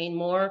Fontaine,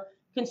 more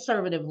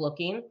conservative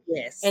looking.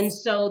 Yes. And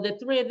so the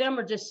three of them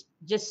are just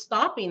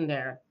stopping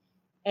there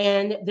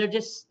and they're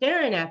just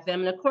staring at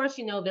them. And of course,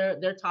 you know,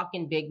 they're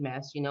talking big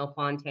mess, you know,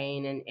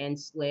 Fontaine and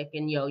Slick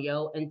and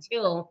Yo-Yo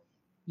until,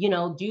 you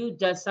know, dude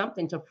does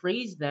something to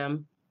freeze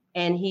them.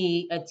 And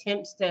he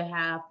attempts to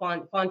have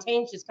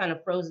Fontaine's just kind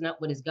of frozen up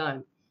with his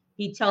gun.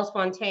 He tells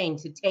Fontaine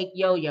to take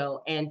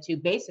Yo-Yo and to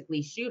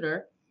basically shoot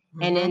her.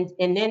 And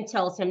then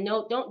tells him,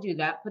 no, don't do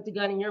that. Put the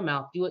gun in your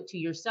mouth. Do it to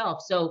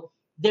yourself. So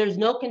there's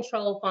no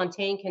control.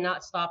 Fontaine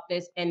cannot stop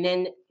this. And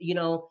then, you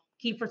know,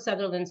 Kiefer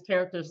Sutherland's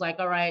character is like,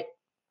 all right,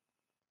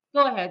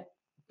 go ahead,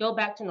 go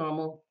back to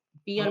normal,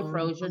 be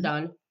unfroze, you're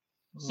done.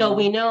 So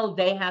we know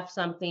they have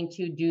something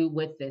to do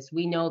with this.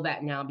 We know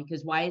that now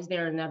because why is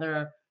there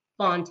another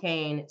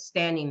Fontaine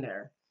standing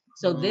there?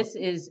 So this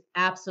is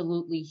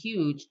absolutely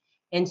huge.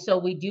 And so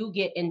we do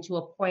get into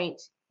a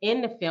point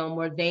in the film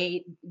where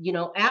they, you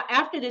know,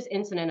 after this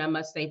incident, I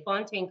must say,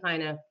 Fontaine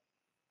kind of,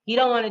 he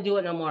don't want to do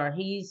it no more.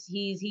 He's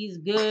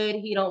good.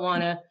 He don't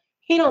want to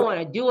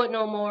do it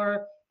no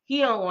more. He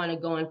don't want to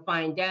go and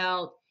find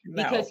out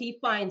because he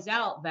finds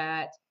out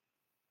that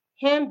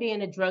him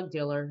being a drug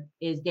dealer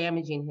is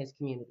damaging his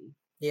community.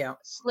 Yeah.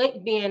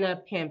 Slick being a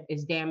pimp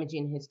is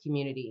damaging his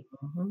community.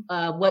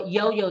 What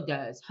Yo-Yo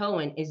does,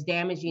 Hohen, is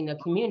damaging the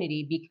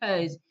community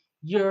because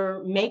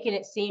you're making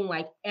it seem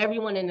like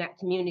everyone in that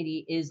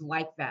community is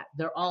like that.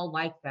 They're all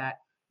like that.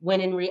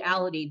 When in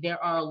reality,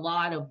 there are a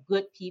lot of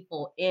good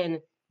people in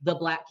the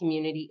Black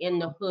community, in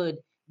the hood,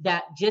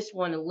 that just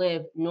want to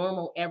live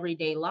normal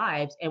everyday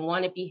lives and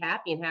want to be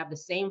happy and have the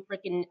same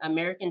freaking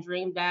American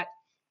dream that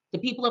the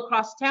people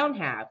across town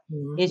have.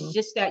 It's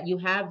just that you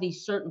have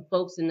these certain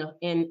folks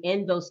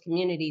in those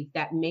communities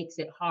that makes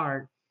it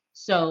hard.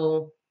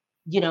 So,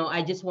 you know,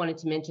 I just wanted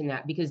to mention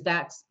that because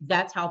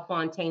that's how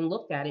Fontaine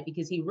looked at it,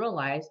 because he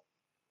realized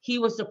he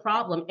was the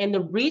problem. And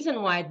the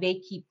reason why they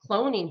keep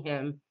cloning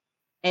him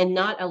and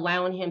not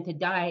allowing him to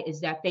die is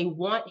that they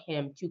want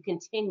him to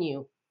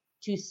continue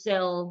to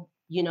sell,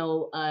 you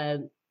know,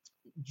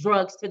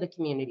 drugs to the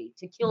community,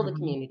 to kill the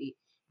community.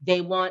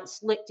 They want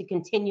Slick to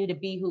continue to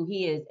be who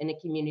he is in the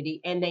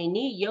community, and they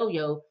need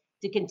Yo-Yo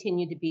to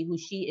continue to be who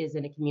she is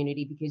in the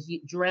community because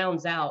it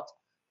drowns out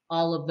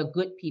all of the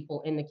good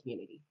people in the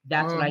community.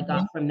 That's what I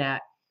got from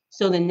that.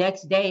 So the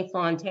next day,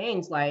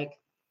 Fontaine's like,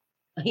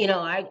 you know,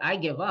 I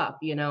give up.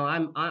 You know,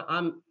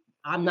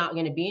 I'm not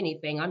going to be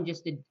anything. I'm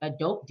just a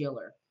dope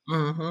dealer.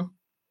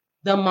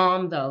 The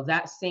mom, though,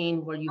 that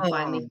scene where you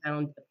finally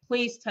found.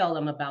 Please tell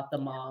them about the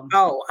mom.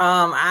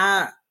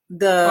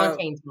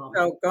 Fontaine's mom.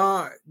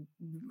 So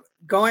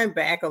going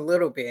back a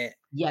little bit.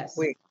 Yes.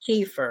 With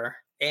Kiefer,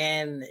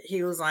 and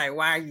he was like,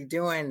 "Why are you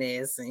doing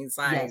this?" And he's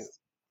like,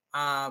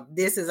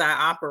 "This is our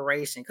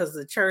operation," because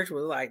the church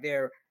was like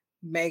their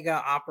mega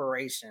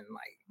operation,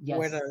 like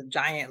where the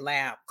giant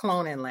lab,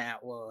 cloning lab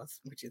was,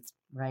 which is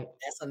right.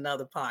 That's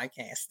another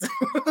podcast.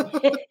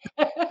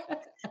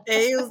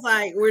 And he was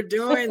like, "We're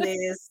doing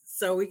this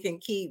so we can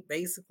keep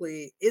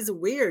basically." It's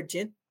weird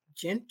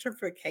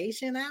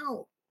gentrification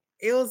out.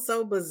 It was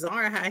so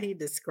bizarre how he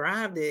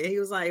described it. He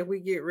was like, "If we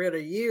get rid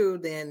of you,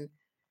 then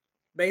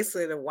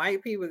basically the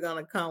white people are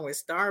gonna come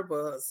with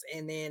Starbucks,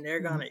 and then they're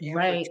gonna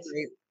Right,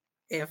 infiltrate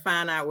and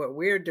find out what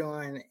we're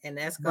doing, and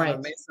that's gonna right.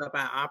 mess up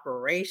our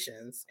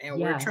operations. And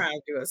we're Yeah, trying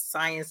to do a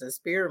science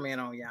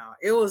experiment on y'all.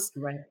 It was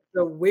right,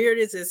 the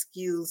weirdest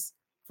excuse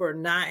for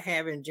not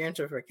having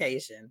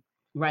gentrification.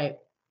 right.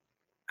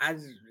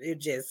 It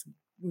just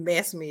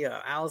messed me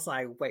up. I was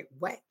like, wait,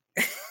 what?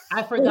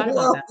 I forgot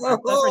about that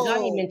part. So I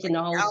forgot he Whoa, mentioned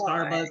the whole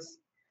God. Starbucks,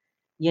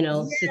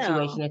 Yeah.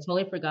 situation. I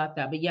totally forgot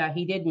that. But yeah,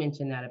 he did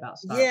mention that about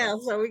Yeah, Starbucks.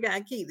 so we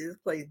gotta keep this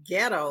place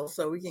ghetto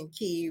so we can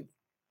keep,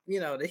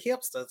 the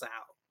hipsters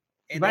out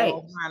and they Right.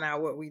 won't find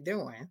out what we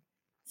doing.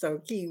 So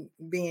keep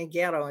being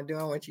ghetto and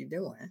doing what you're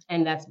doing.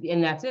 And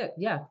that's it.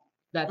 Yeah.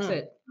 That's Mm,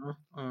 it.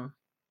 mm.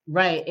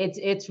 Right.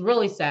 It's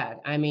really sad.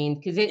 I mean,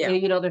 because Yeah,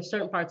 there's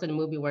certain parts of the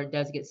movie where it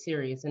does get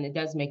serious and it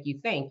does make you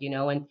think,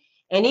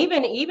 and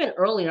even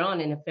earlier on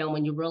in the film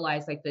when you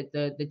realize like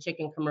the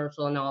chicken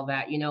commercial and all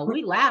that,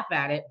 we laugh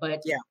at it,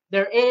 but yeah,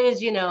 there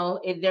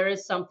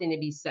is something to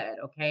be said.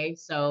 Okay.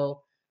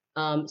 So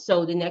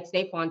the next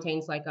day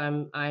Fontaine's like,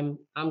 I'm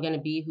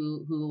gonna be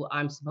who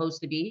I'm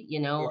supposed to be,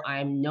 yeah,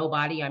 I'm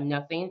nobody, I'm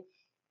nothing.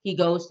 He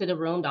goes to the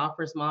room to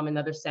offer his mom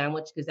another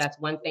sandwich because that's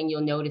one thing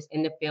you'll notice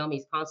in the film.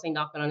 He's constantly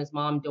knocking on his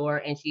mom's door,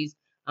 and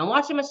I'm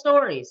watching my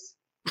stories.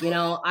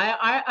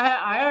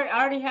 I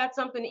already had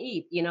something to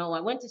eat. I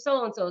went to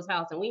so and so's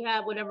house, and we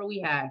had whatever we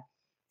had.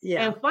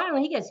 yeah. And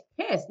finally, he gets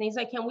pissed, and he's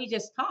like, "Can we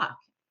just talk?"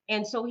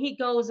 And so he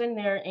goes in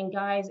there, and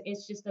guys,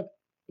 it's just a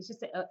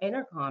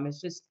intercom.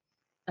 It's just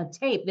a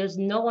tape. There's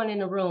no one in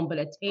the room but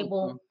a Mm-mm,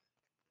 table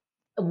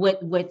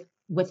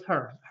with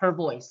her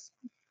voice.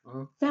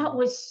 That mm-mm.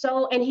 was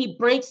so, and he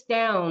breaks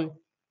down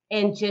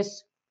and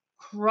just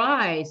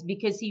cries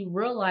because he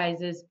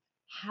realizes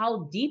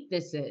how deep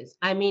this is.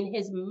 I mean,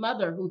 his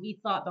mother, who he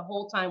thought the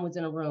whole time was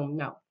in a room,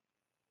 no,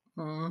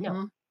 no,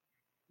 Mhm.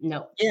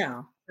 no.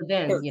 Yeah, So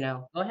then, 'cause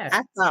go ahead.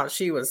 I thought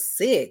she was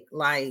sick,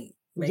 like,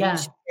 maybe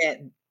she Yeah,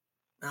 had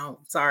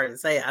oh, sorry to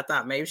say, I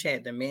thought maybe she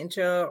had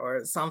dementia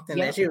or something,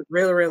 that yep, she was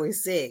really, really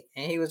sick,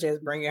 and he was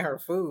just bringing her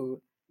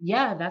food.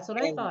 yeah, that's what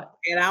I And thouh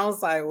I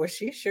was like, "Well,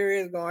 she sure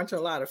is going to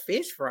a lot of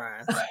fish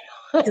fries."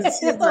 'Cause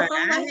she's like,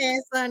 I'm "I like,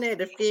 had some at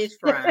the fish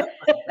fry." I was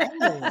like,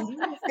 "Dang, where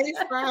the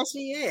fish fry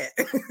she at?"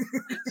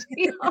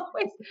 she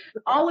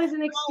always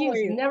an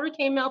excuse, Always. never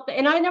came out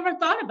and I never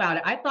thought about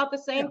it. I thought the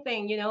Yeah, same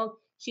thing,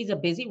 she's a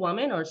busy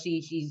woman or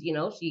she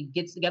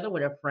gets together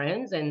with her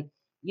friends and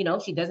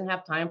she doesn't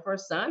have time for her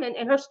son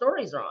and her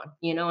stories are on,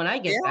 and I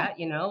get yeah, that,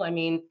 I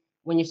mean,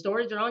 when your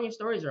stories are on, your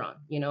stories are on.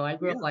 I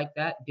grew yeah, up like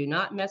that. Do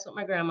not mess with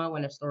my grandma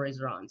when her stories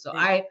are on. So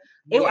y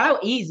yeah,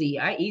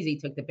 I easy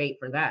took the bait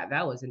for that.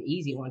 That was an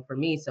easy one for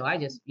me. So I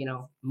just,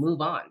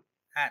 move on.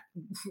 I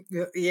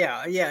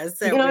yeah, yeah,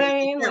 You know what I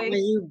mean? except when Like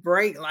you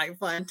break like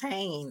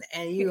Fontaine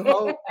and you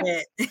hope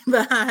that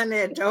behind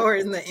that door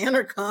is the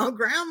intercom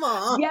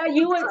grandma. Yeah,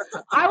 you would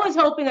I was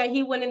hoping that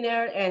he went in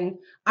there and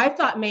I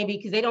thought maybe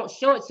because they don't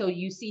show it, so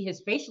you see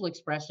his facial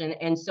expression,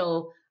 and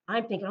so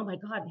I'm thinking, "Oh my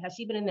god, has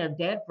she been in there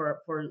dead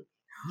for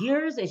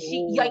years? Is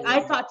she" like, Oh,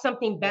 I thought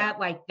something yeah. bad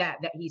like that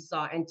he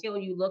saw until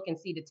you look and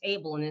see the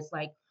table, and it's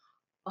like,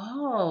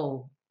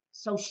 "Oh,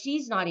 so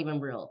she's not even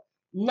real.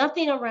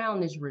 Nothing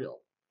around is real."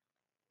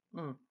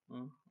 Mm,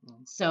 mm,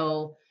 mm.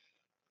 So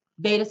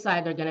they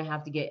decide they're gonna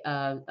have to get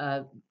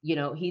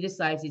he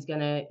decides he's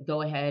gonna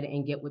go ahead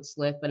and get with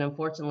Slick, but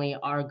unfortunately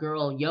our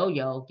girl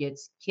Yo-Yo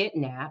gets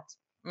kidnapped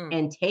Mm,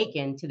 and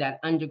taken to that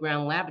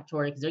underground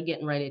laboratory because they're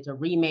getting ready to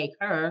remake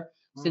her.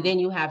 So mm, then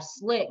you have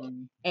Slick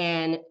mm.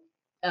 and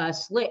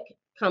Slick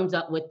comes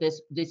up with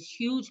this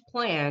huge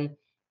plan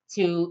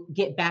to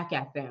get back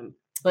at them.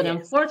 But Yes.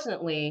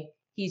 unfortunately,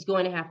 he's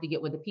going to have to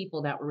get with the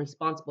people that were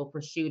responsible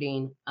for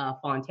shooting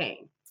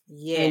Fontaine.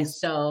 And Yes.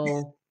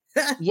 so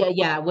yeah,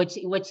 yeah, which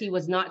he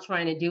was not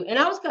trying to do, and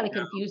I was kinda No.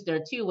 confused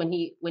there too when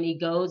he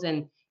goes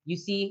and you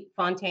see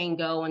Fontaine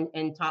go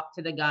and talk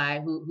to the guy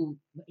who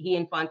he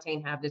and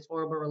Fontaine have this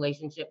horrible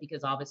relationship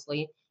because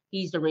obviously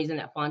he's the reason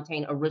that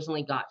Fontaine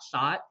originally got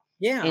shot,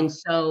 Yeah. and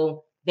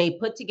so they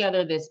put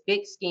together this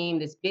big scheme,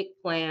 this big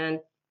plan,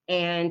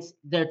 and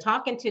they're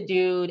talking to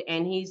dude,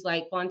 and he's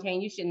like,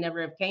 "Fontaine, you should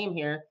never have came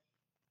here,"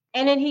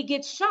 and then he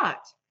gets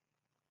shot,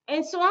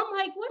 and so I'm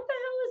like, "What the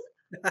hell is"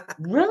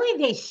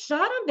 really? They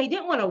shot him? They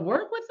didn't wanna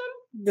work with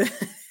him?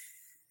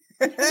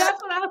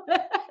 That's what I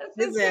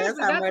He said, "That's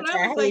seriously, how that's much what I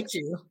I was like, hate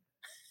you."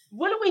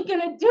 "What are we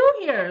gonna do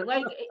here?"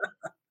 Like,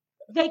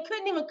 they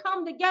couldn't even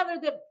come together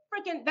to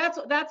freaking that's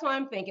what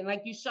I'm thinking,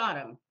 like, you shot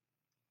him.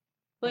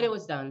 But it Mm,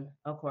 was done,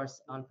 of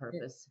course, on mm,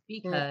 purpose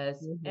mm,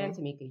 because and mhm.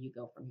 Tamika, you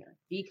go from here.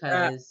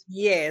 Because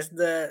Yes,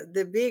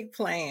 the big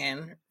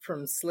plan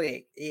from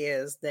Slick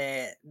is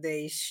that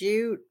they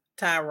shoot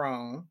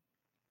Tyrone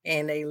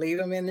and they leave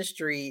him in the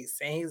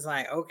streets, and he's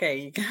like, "Okay,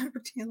 you gotta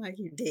pretend like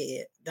you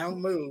dead.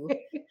 Don't move."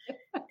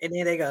 And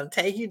then they're gonna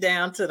take you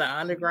down to the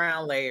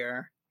underground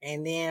layer,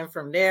 and then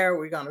from there,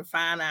 we're gonna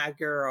find our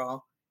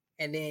girl,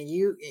 and then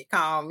you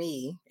call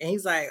me. And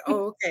he's like,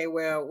 "Oh, okay,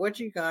 well, what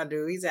you gonna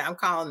do?" He said, "I'm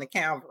calling the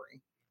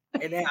cavalry."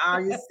 And then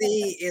all you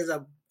see is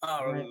a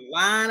Right.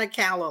 line of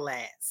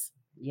Cadillacs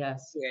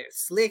Yes. with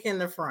Slick in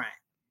the front.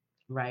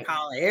 Right.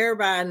 calling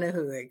everybody in the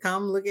hood,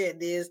 come look at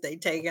this, they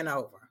taking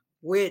over.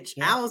 Which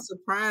Yeah. I was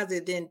surprised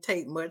it didn't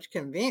take much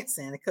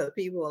convincing because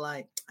people were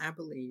like, I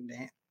believe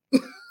that.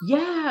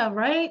 Yeah,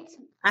 right.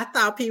 I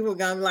thought people were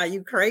gonna be like,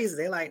 you crazy.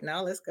 They're like,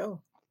 no, let's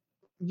go.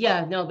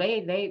 Yeah, no,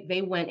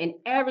 they went and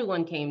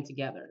everyone came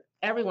together.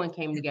 Everyone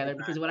came together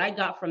because what Everybody. I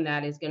got from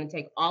that is going to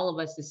take all of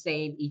us to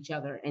save each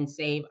other and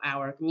save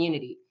our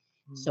community.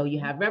 So you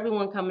Mhm. have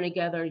everyone coming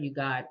together. You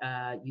got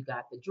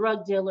the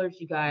drug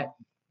dealers, you got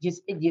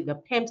just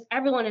the pimps.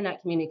 Everyone in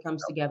that community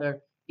comes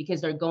together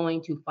because they're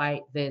going to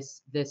fight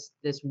this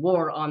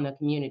war on the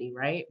community,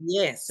 right?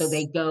 So Yes.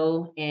 they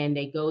go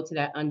to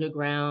that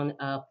underground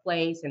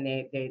place and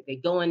they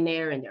go in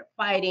there and they're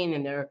fighting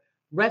and they're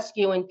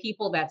rescuing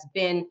people that's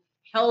been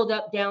held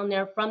up down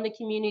there from the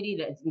community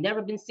that's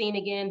never been seen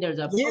again. There's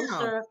a Yeah.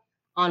 poster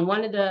on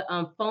one of the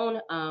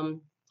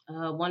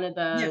one of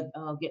Yeah. the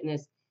oh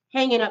goodness,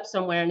 hanging up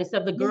somewhere, and it's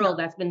of the Yeah. girl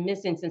that's been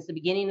missing since the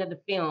beginning of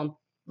the film.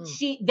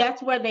 Mm.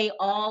 That's where they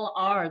all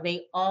are.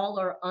 They all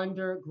are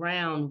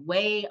underground,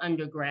 way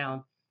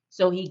underground.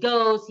 So he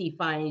goes, he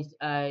finds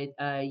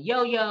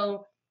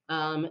Yo-Yo.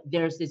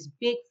 There's this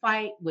big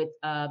fight with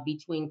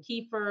between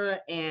Kiefer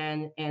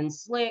and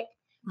Slick,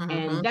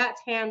 and Mhm.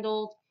 that's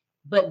handled.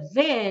 But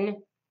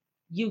then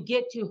you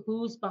get to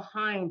who's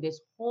behind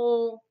this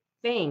whole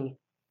thing,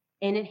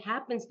 and it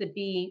happens to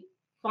be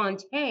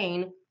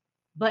Fontaine,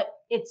 but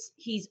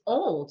he's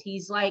old.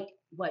 He's like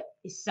what,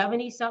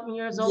 70 something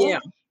years Yeah.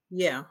 old?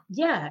 Yeah.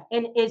 Yeah,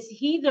 and is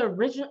he the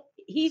original?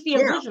 He's the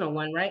Yeah. original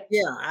one, right?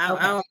 Yeah. I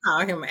Okay. would call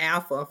him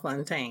Alpha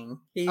Fontaine.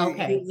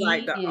 Okay. He's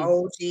like He the is,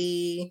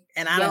 OG,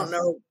 and I don't yes.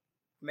 know,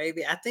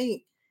 maybe I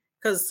think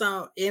because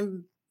some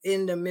in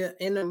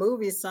the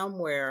movie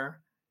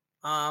somewhere,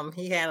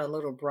 he had a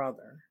little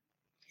brother,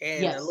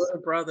 and the Yes.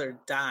 little brother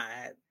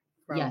died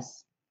from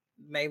Yes.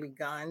 maybe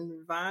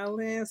gun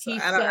violence. He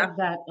I said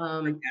that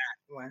forgot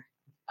one.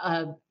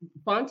 uh,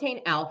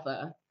 Fontaine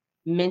Alpha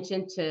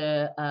mentioned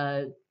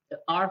to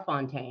our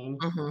Fontaine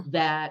Mhm.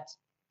 that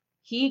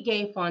he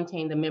gave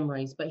Fontaine the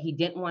memories, but he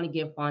didn't want to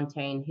give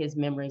Fontaine his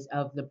memories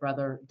of the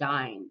brother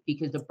dying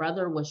because the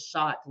brother was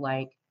shot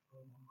like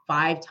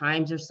 5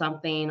 times or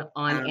something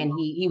on, I and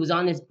he was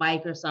on his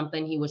bike or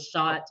something. He was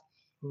shot,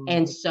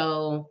 and Mhm.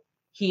 so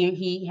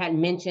he had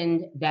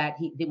mentioned that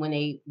that when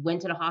they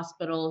went to the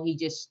hospital, he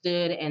just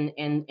stood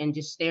and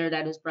just stared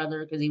at his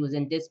brother because he was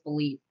in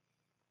disbelief,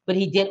 but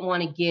he didn't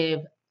want to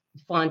give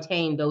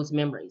Fontaine those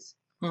memories.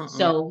 Mm-mm.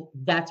 So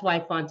that's why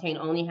Fontaine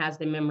only has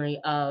the memory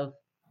of,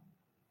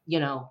 you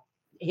know,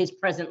 his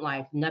present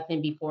life,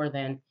 nothing before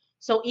then.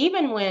 So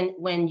even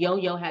when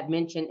Yo-Yo had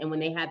mentioned and when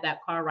they had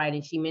that car ride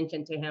and she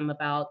mentioned to him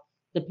about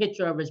the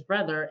picture of his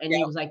brother and he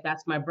Yep. was like,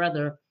 that's my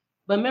brother.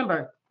 But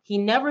remember, he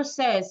never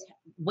says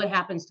what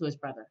happens to his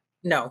brother.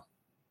 No.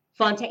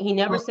 Fontaine, he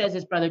never Mm, says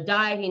his brother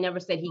died. He never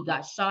said he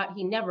got shot.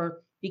 He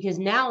never, because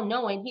now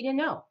knowing he didn't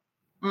know.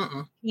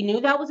 mm-mm, He knew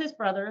that was his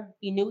brother.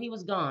 He knew he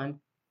was gone,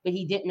 but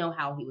he didn't know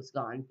how he was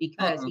gone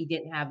because mm-mm. he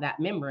didn't have that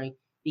memory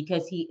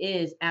because he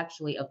is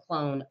actually a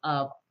clone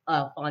of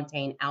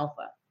Fontaine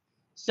Alpha.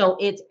 So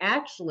it's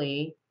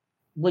actually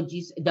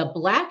the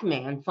black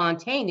man,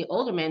 Fontaine, the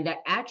older man, that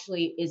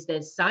actually is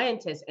the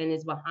scientist and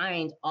is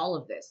behind all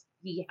of this.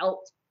 He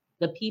helped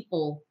the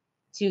people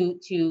to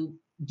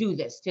do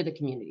this to the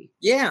community.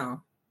 Yeah.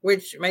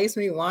 Which makes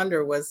me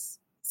wonder, was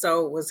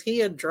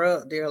he a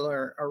drug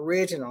dealer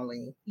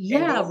originally?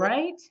 And then Yeah,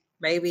 right?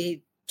 maybe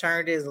he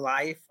turned his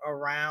life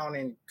around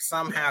and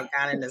somehow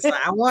got into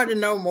science. I want to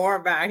know more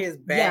about his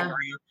Yeah,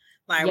 background.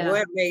 Like yeah,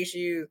 what makes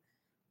you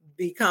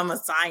become a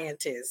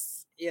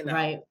scientist, you know?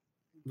 right,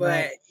 But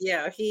right.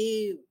 yeah,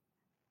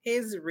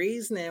 his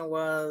reasoning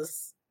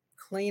was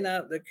clean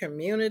up the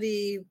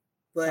community,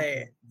 but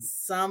Okay.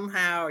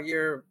 somehow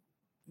you're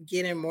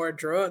getting more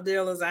drug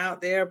dealers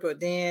out there. But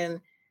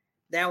then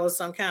that was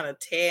some kind of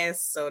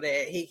test so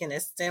that he can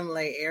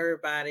assimilate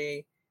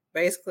everybody.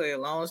 Basically, a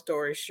long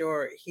story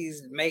short,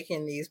 he's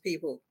making these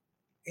people,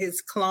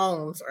 his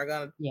clones are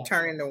going to Yeah.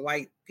 turn into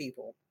white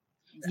people.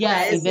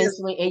 Yeah, It's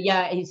just, eventually,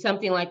 yeah, it's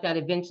something like that.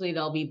 Eventually,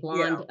 they'll be yeah,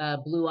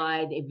 blonde,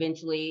 blue-eyed.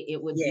 Eventually,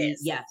 it would be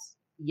yes. yes,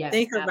 yes,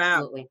 Think about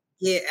absolutely.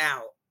 Get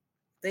Out.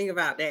 Think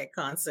about that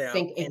concept.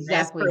 Think And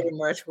that's exactly. pretty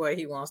much what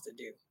he wants to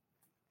do.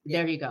 Yeah.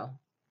 There you go.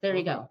 There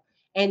you Hmm. go.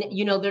 And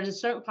you know, there's a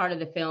certain part of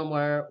the film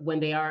where when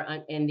they are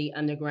in the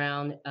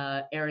underground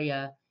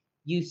area,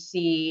 you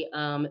see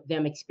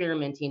them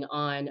experimenting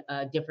on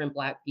different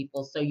black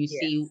people. So you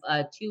see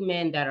Yes. two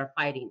men that are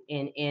fighting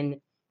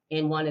in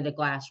one of the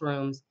glass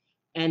rooms,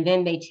 and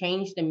then they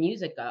change the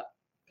music up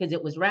because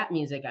it was rap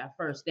music at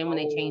first. Then when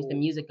they changed the Oh.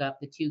 music up,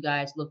 the two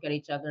guys look at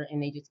each other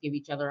and they just give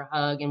each other a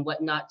hug and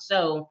whatnot.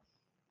 So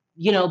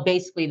you know,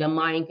 basically the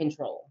mind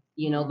control,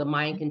 you know, the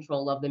mind Mhm.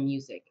 control of the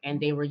music. And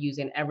they were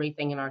using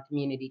everything in our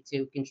community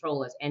to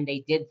control us. And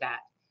they did that.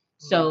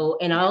 Mhm. So,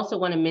 and I also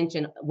want to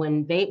mention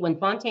when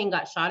Fontaine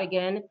got shot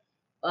again,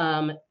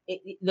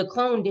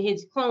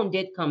 his clone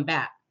did come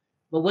back.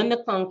 But when the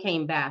clone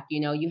came back,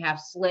 you know, you have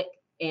Slick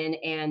and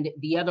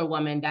the other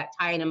woman that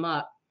tied him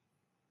up.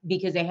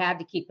 because they had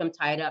to keep him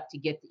tied up to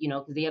get,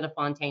 because the other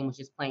Fontaine was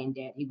just playing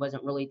dead. He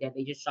wasn't really dead.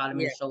 They just shot him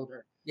in Yeah. the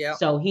shoulder. Yep.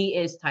 So he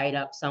is tied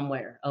up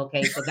somewhere.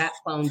 Okay. So that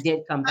clone did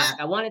come back.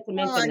 I wanted to Oh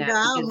mention my that God,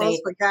 I because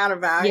almost forgot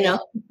about him.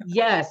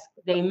 yes,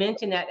 they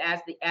mentioned that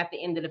at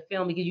the end of the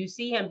film, because you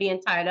see him being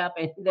tied up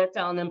and they're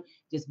telling him,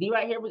 just be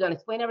right here. We're going to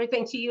explain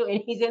everything to you.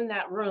 And he's in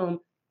that room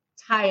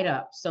tied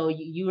up. So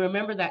you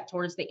remember that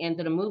towards the end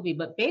of the movie.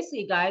 But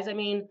basically, guys, I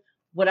mean,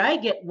 what I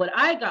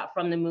got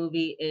from the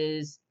movie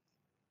is,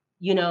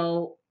 you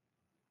know,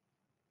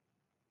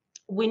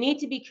 we need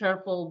to be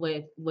careful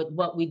with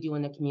what we do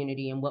in the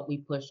community and what we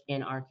push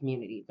in our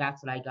community.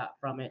 That's what I got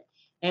from it.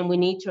 And we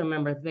need to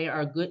remember there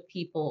are good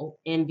people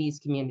in these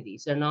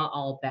communities. They're not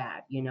all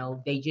bad.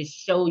 They just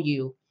show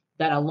you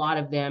that a lot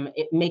of them,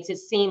 it makes it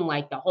seem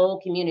like the whole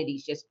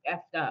community's just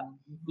effed up.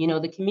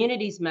 Mhm. The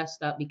community's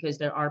messed up because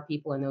there are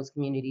people in those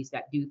communities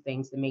that do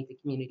things that make the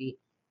community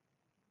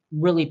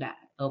really bad.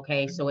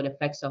 Okay. So it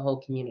affects the whole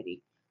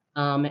community.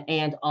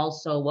 And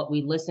also what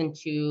we listen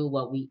to,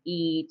 what we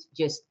eat,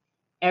 just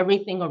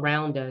everything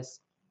around us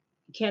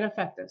can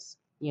affect us.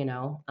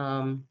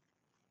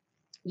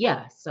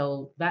 Yeah,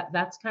 so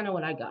that's kind of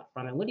what I got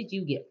from it. What did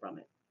you get from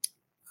it?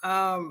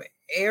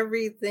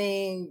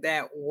 Everything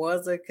that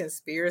was a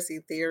conspiracy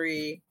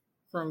theory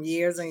from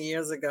years and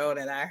years ago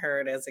that I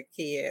heard as a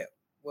kid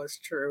was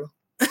true.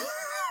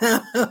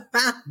 About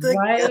the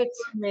Right.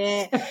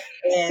 government.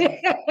 And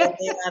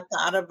then I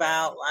thought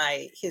about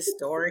like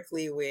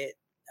historically with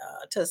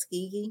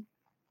Tuskegee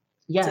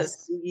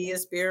Yes.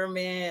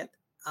 experiment.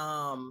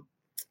 Um,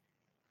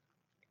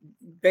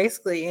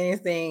 Basically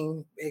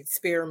anything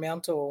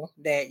experimental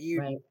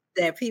Right.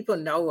 that people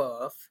know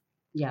of,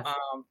 Yeah.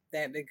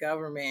 that the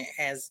government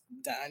has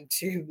done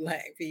to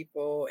Black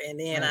people. And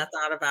then Right. I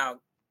thought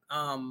about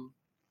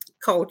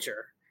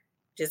culture,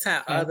 just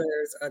how Okay.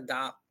 others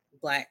adopt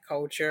Black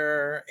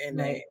culture, and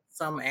Right.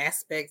 some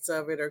aspects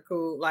of it are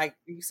cool. Like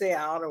you said,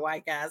 all the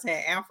white guys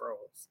had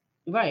afros.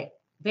 Right.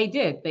 They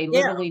did. They Yeah,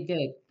 literally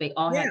did. They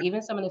all yeah, had,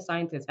 even some of the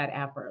scientists had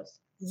afros.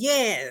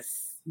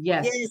 yes,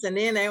 yes. Yes. And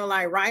then they were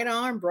like, "Right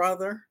on,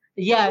 brother."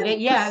 Yeah.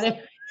 They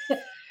I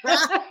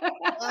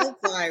was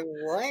like,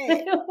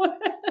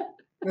 "What?"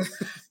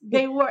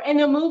 they were, and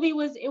the movie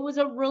was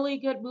a really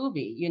good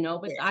movie.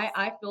 But I Yes,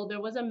 I feel there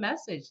was a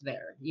message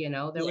there. There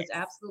was yes.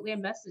 absolutely a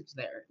message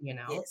there.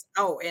 Yes.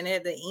 Oh, and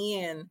at the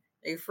end,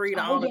 they freed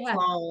Oh all the yeah.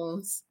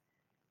 clones,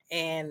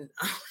 and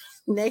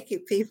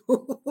naked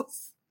people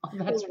was Oh,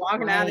 that's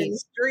walking out in right. the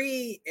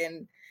street.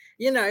 And,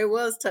 it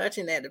was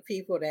touching that the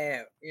people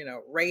that,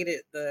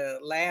 raided the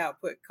lab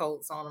put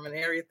coats on them and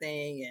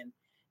everything. And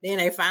then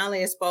they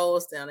finally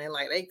exposed them. They're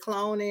like, they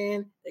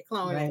cloning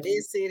Right.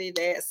 this city,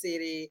 that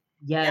city.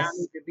 Y'all Yes.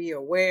 need to be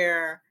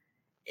aware.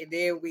 And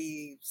then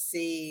we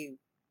see,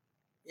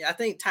 yeah, I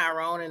think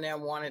Tyrone and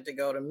them wanted to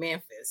go to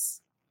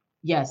Memphis or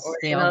Yes.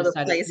 They in all other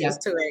decided. places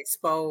Yeah. to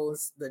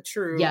expose the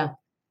truth. Yeah.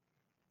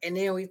 And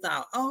then we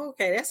thought, oh,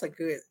 okay, that's a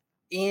good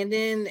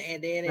ending.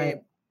 And then Right.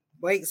 it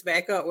wakes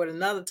back up with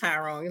another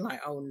Tyrone. You're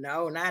like, oh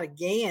no, not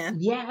again.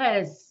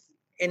 Yes.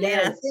 And then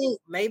I Yes. think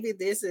maybe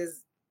this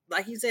is,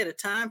 like you said, the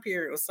time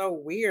period was so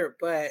weird,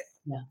 but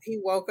Yeah. he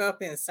woke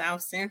up in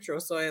South Central,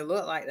 so it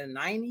looked like the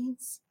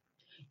 90s,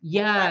 like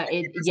Yeah. the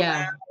It.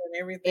 Yeah. hairstyle and It.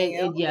 everything It.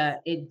 else. Yeah.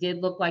 It did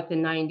look like the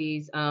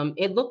 '90s.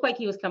 It looked like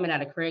he was coming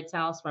out of Craig's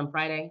house from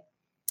Friday.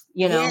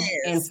 And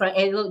Yes.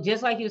 it looked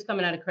just like he was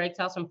coming out of Craig's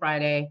house on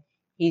Friday.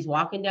 He's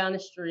walking down the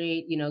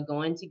street,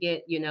 going to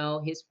get,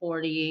 his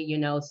 40,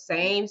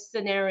 same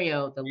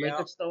scenario, the liquor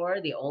Yep.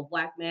 store, the old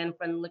black man in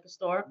front of the liquor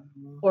store,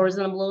 pours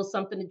Mhm. him a little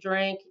something to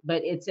drink,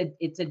 but it's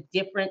a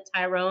different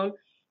Tyrone.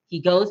 He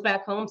goes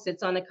back home,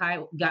 sits on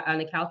on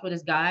the couch with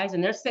his guys,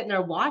 and they're sitting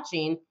there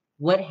watching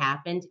what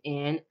happened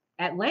in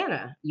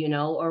Atlanta,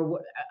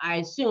 I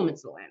assume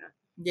it's Atlanta.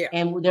 Yeah.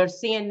 And they're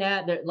seeing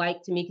that, they're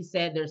like Tamika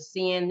said, they're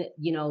seeing,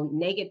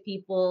 naked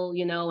people,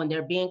 and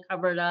they're being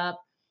covered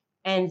up.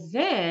 And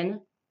then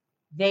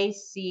they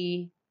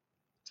see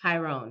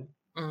Tyrone.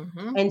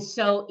 Hmm. And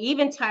so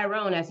even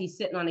Tyrone, as he's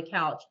sitting on the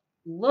couch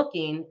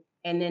looking,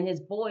 and then his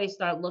boys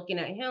start looking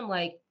at him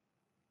like,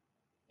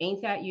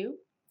 ain't that you?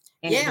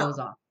 And it Yeah. goes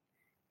off.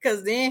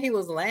 Because then he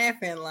was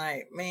laughing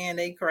like, man,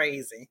 they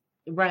crazy.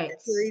 Right.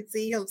 Until he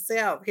see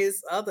himself,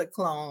 his other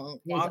clone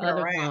His walking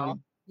other around.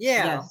 clone.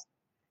 Yeah. Yes.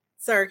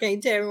 Sir, can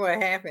you tell me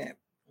what happened?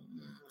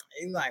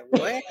 He's like,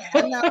 what?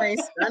 I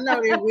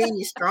know they're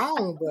really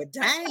strong, but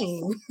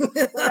dang.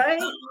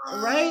 Right.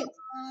 Right.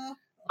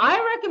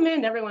 I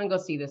recommend everyone go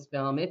see this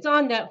film. It's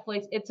on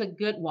Netflix. It's a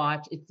good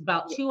watch. It's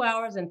about Yeah. 2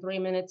 hours and 3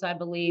 minutes, I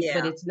believe,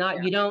 but Yeah. it's not,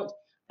 Yeah. you don't,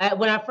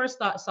 when I first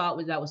saw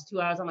it that was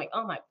 2 hours, I'm like,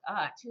 oh my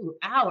God, 2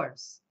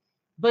 hours.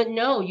 But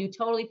no, you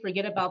totally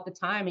forget about the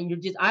time.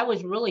 And I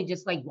was really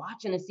just like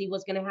watching to see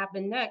what's going to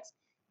happen next.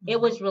 It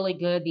Mhm. was really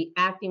good. The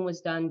acting was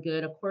done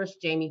good. Of course,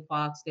 Jamie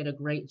Foxx did a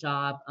great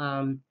job.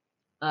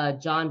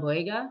 John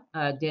Boyega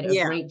did a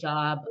Yeah. great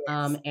job.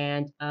 Yes.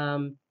 And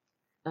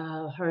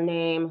her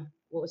name,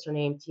 what was her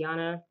name?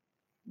 Tiana?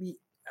 Ye-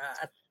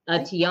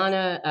 Thank you.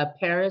 Tiana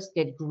Paris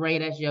did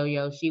great as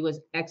Yo-Yo. She was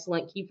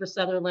excellent. Kiefer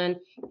Sutherland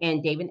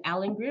and David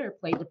Allen Greer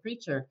played the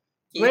preacher.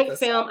 Keep Great us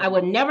film. I on.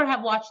 would never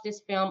have watched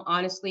this film,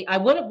 honestly. I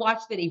would have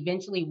watched it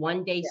eventually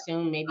one day Yeah.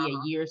 soon, maybe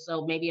a year or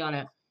so, maybe on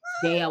a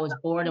day I was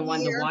bored and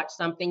wanted to Year. watch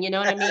something. You know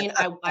what I mean?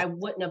 I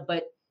wouldn't have,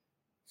 but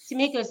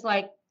Tamika's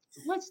like,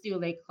 let's do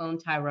They Clone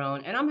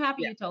Tyrone. And I'm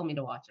happy Yeah. you told me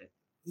to watch it.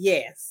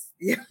 Yes.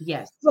 Yeah.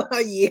 Yes.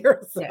 A year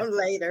or so Yes.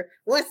 later.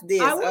 What's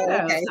this? I would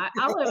have. Okay.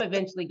 I would have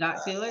eventually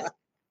got to it.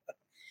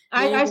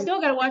 Yeah, I still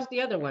got to watch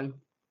the other one.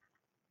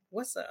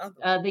 what's the other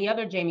one? The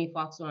other Jamie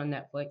Foxx one on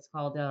Netflix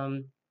called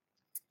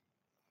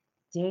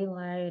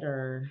Daylight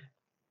or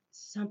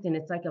something.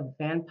 It's like a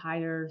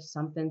vampire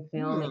something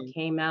film. It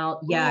came out.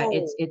 Yeah, Oh,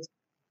 it's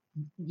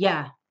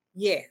yeah,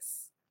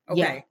 yes.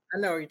 yeah. Okay. I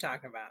know what you're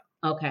talking about.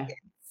 Okay.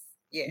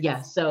 Yes.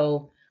 Yeah.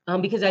 So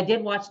because I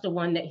did watch the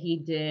one that he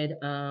did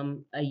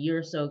a year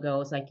or so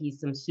ago. It's like he's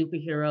some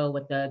superhero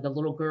with the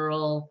little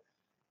girl.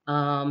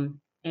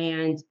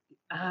 And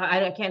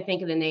I can't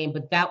think of the name,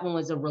 but that one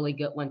was a really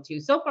good one too.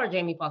 So far,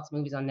 Jamie Foxx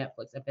movies on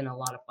Netflix have been a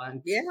lot of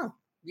fun. Yeah.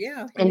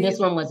 Yeah. He And needs this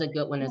to one was a make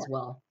good one as more.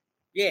 well.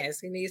 Yes,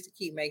 he needs to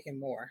keep making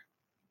more.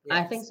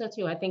 I think Yes. so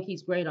too. I think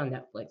he's great on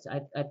Netflix. I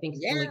think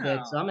it's really Yeah.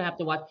 good. So I'm gonna have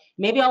to watch.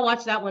 Maybe I'll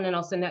watch that one and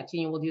I'll send that to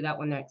you and we'll do that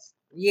one next.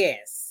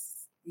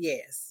 Yes.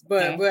 Yes.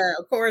 But Okay.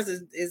 of course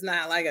it's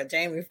not like a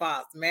Jamie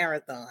Foxx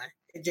marathon.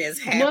 It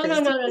just No, no, happens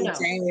to no, no, be no.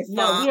 Jamie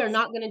No, we are Foxx.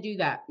 not gonna do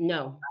that.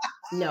 No,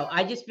 no.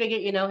 I just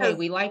figured, hey,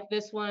 we like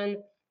this one.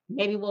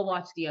 Maybe we'll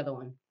watch the other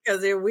one.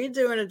 Because if we're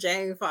doing a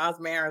Jamie Foxx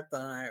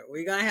marathon,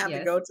 we're gonna have to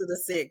Yes. go to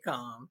the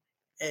sitcom.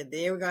 And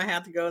then we're gonna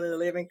have to go to the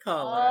Living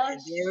Color. Oh, And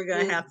then we're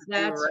gonna have to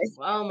do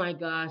oh my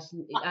gosh,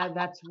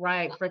 that's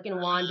right. Freaking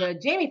Wanda.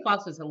 Jamie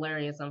Foxx was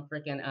hilarious on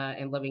freaking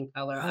in Living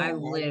Color. I Oh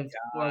my lived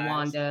for gosh.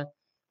 Wanda.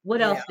 What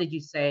Yeah. else did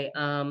you say?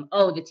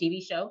 Oh, the TV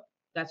show.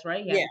 That's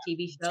right. He had Yeah. a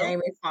TV show.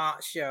 Jamie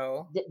Foxx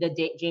show.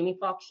 The Jamie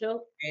Foxx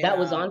show And, that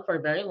was on for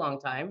a very long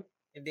time.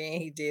 and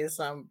then he did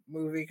some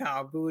movie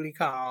called Booty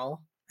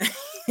Call.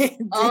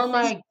 Oh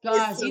my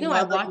gosh, some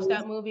I other watched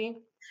that movie.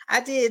 movie. I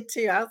did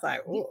too. I was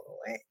like, oh,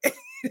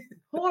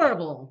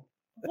 Horrible,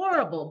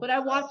 horrible. But I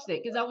watched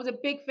it because I was a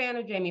big fan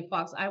of Jamie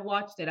Foxx. I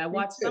watched it. I me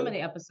watched some of too.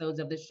 the episodes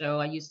of the show.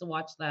 I used to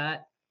watch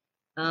that.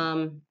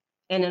 And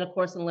then of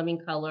course in Living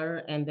Color,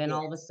 and then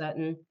all of a Yes.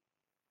 sudden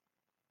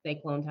they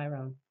cloned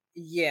Tyrone.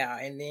 Yeah,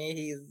 and then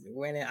he's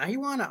winning. He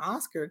won an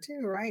Oscar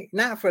too, right?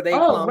 Not for They Oh,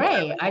 Clone Ray.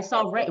 Tyrone, I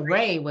saw but Ray. for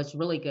Ray was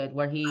really good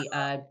where he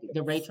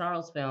the Ray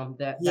Charles film,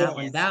 that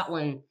one. Yes. That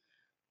one,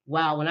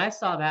 wow, when I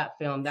saw that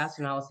film, that's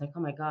when I was like,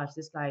 oh my gosh,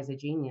 this guy is a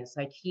genius.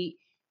 Like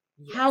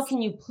how Yes.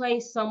 can you play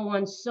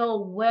someone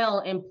so well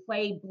and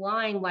play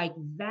blind like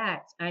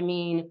that? I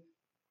mean,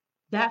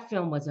 that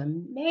film was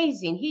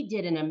amazing. He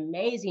did an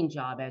amazing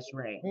job as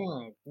Ray.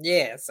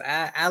 Yes,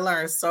 I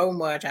learned so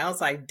much. I was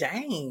like,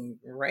 dang,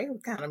 Ray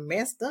was kind of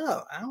messed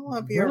up. I don't want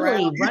to be around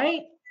Really, him.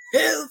 right?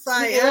 It's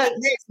like, Right.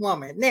 next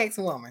woman, next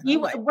woman. He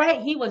I'm was like,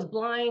 right. He was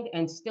blind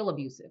and still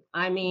abusive.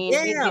 I mean,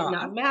 it yeah, did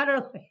not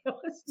matter. It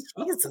was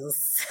so-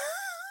 Jesus.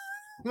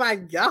 My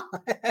God.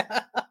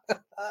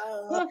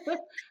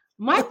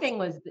 My thing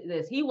was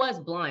this: he was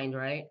blind,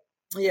 right?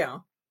 Yeah.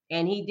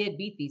 And he did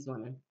beat these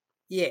women.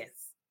 Yes.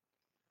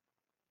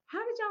 How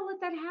did y'all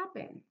let that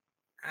happen?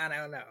 I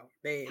don't know.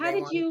 They How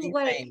did want to you be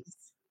like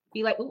famous.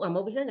 be like, oh, I'm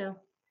over here now.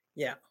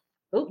 Yeah.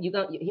 Oh, you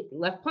hit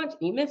left punch,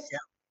 you missed. Yeah.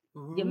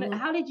 You Mhm.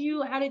 How did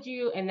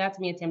you, and that's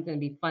me attempting to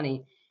be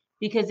funny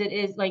because it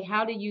is like,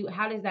 how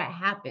does that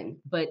happen?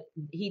 But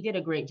he did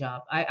a great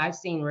job. I've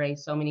seen Ray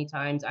so many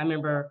times. I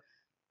remember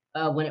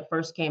when it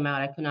first came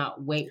out, I could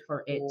not wait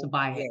for it to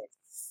buy it.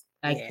 Yes.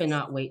 I could Yes.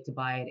 not wait to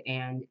buy it,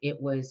 and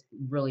it was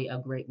really a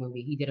great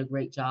movie. He did a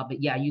great job.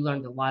 But yeah, you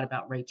learned a lot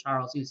about Ray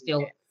Charles, who's still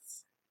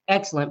Yes.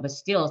 excellent, but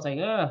still it's like,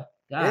 oh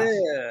gosh.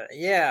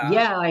 Yeah.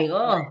 Yeah, like,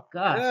 oh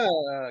gosh.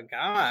 Oh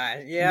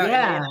God. Yeah. And then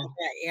Yeah. I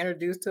got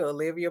introduced to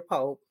Olivia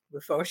Pope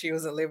before she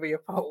was Olivia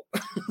Pope.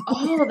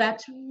 Oh,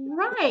 that's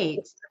right.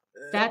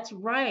 That's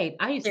right.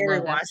 I used to Kerry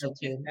love that show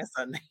Washington. too. That's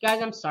her name.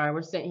 Guys, I'm sorry.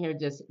 We're sitting here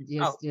just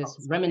sorry.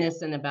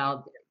 reminiscing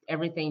about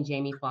everything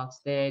Jamie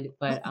Foxx did.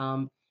 But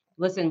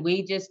listen,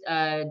 we're just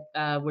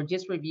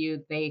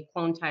reviewed They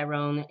Clone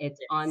Tyrone. It's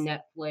on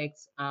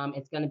Netflix.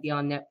 It's going to be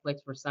on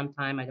Netflix for some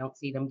time. I don't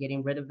see them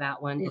getting rid of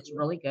that one. It's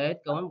really good.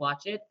 Go and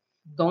watch it.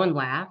 Go and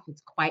laugh.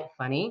 It's quite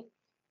funny.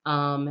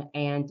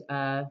 And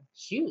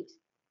shoot.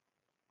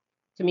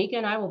 Tamika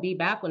and I will be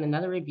back with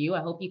another review.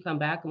 I hope you come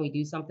back and we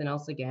do something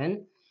else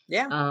again.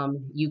 Yeah.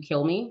 You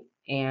kill me.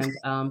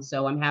 And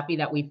so I'm happy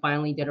that we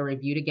finally did a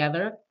review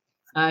together.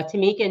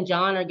 Tamika and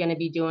John are going to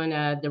be doing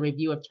the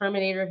review of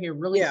Terminator here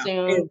really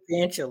soon.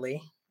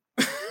 Eventually.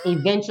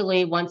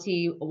 Eventually, once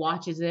he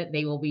watches it,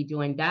 they will be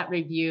doing that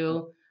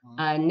review.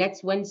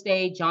 Next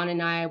Wednesday, John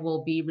and I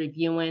will be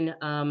reviewing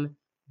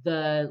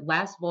the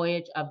last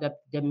voyage of the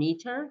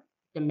Demeter,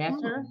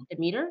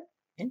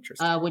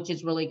 Interesting. which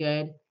is really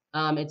good.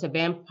 It's a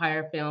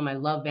vampire film. I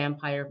love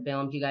vampire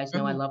films. You guys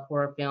know I love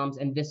horror films.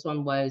 And this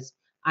one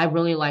I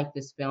really like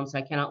this film. So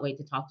I cannot wait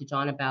to talk to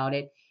John about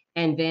it.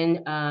 And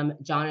then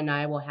John and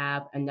I will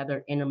have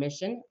another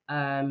intermission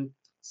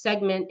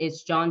segment.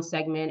 It's John's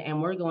segment,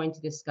 and we're going to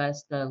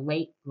discuss the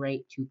late,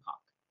 great Tupac.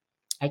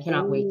 I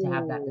cannot wait to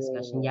have that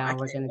discussion. Yeah,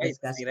 we're going to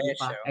discuss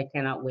Tupac. I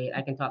cannot wait.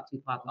 I can talk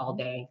Tupac all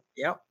day.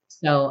 Yep.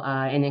 So,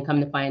 and then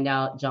come to find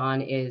out,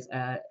 John is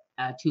a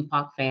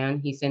Tupac fan.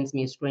 He sends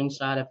me a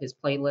screenshot of his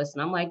playlist,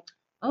 and I'm like,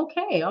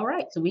 okay, all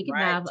right. So we can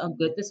have a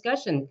good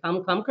discussion.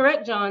 Come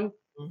correct, John.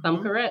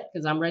 Come correct,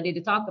 because I'm ready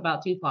to talk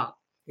about Tupac.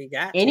 We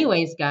got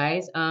Anyways,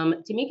 guys,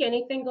 Tamika,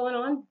 anything going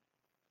on?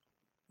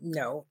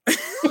 No.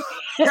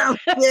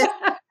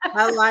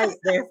 I like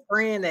their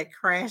friend that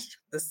crashed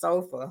the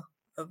sofa.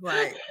 I'm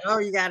like, oh,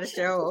 you got a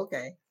show?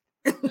 Okay.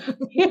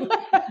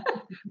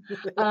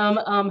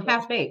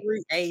 Half baked.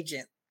 Free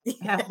agent.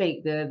 Half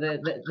baked.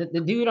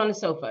 The dude on the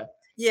sofa.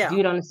 Yeah.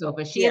 Dude on the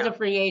sofa. She is a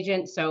free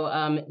agent. So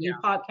you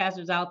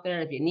podcasters out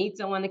there, if you need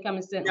someone to come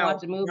and sit and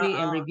watch a movie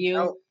and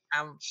review,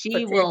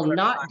 she will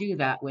not do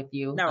that with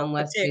you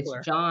unless it's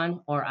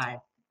John or I.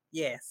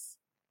 Yes.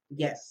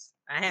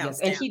 I have. Yes.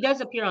 And she does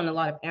appear on a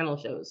lot of panel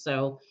shows.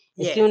 So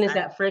as soon as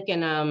that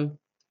freaking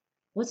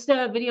what's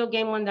the video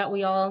game one that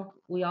we all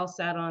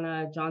sat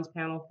on John's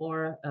panel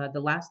for? The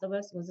Last of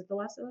Us. Was it The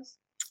Last of Us?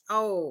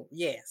 Oh,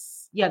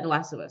 yes. Yeah, The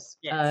Last of Us.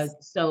 Yes.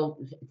 So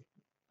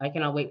I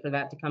cannot wait for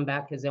that to come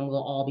back, because then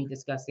we'll all be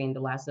discussing The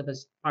Last of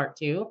Us Part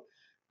 2.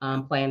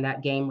 Playing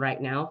that game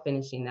right now,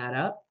 finishing that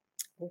up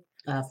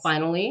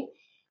finally.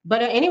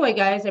 But anyway,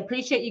 guys, I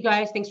appreciate you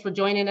guys. Thanks for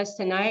joining us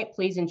tonight.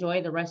 Please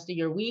enjoy the rest of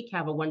your week.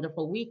 Have a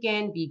wonderful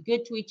weekend. Be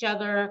good to each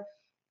other.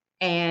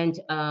 And,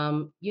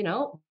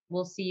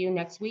 we'll see you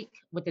next week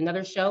with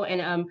another show.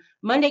 And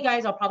Monday,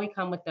 guys, I'll probably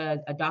come with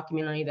a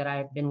documentary that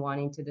I've been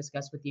wanting to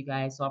discuss with you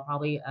guys. So I'll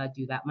probably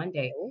do that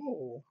Monday.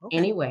 Oh, okay.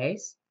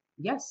 Anyways,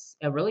 yes,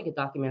 a really good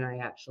documentary,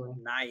 actually.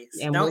 Nice.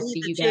 And we'll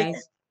see you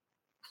guys.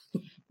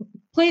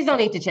 Please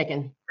don't eat the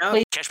chicken.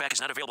 Please. Cashback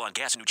is not available on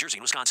gas in New Jersey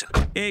and Wisconsin.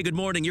 Hey, good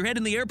morning. You're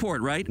heading to the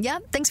airport, right?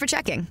 Yep, thanks for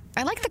checking.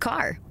 I like the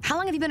car. How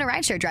long have you been a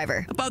rideshare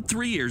driver? About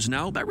 3 years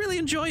now, but I really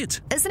enjoy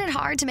it. Isn't it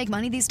hard to make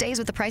money these days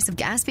with the price of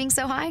gas being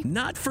so high?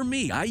 Not for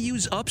me. I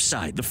use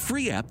Upside, the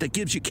free app that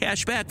gives you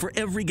cash back for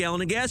every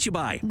gallon of gas you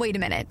buy. Wait a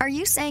minute. Are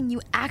you saying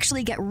you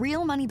actually get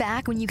real money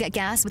back when you get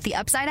gas with the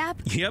Upside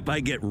app? Yep, I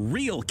get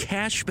real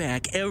cash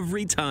back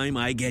every time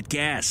I get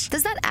gas.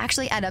 Does that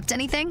actually add up to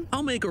anything?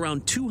 I'll make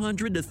around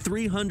 $200 to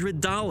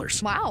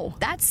 $300. Wow,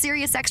 that's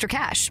serious extra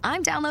cash.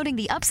 I'm downloading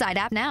the Upside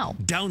app now.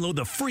 Download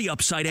the free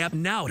Upside app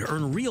now to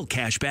earn real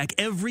cash back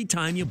every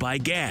time you buy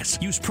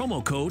gas. Use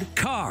promo code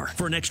CAR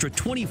for an extra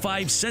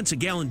 25 cents a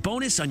gallon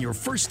bonus on your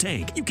first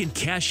tank. You can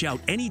cash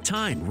out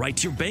anytime right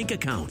to your bank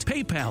account,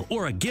 PayPal,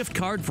 or a gift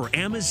card for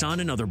Amazon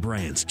and other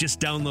brands. Just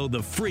download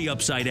the free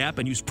Upside app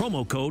and use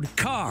promo code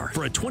CAR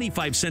for a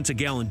 25 cents a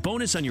gallon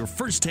bonus on your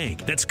first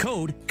tank. That's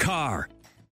code CAR.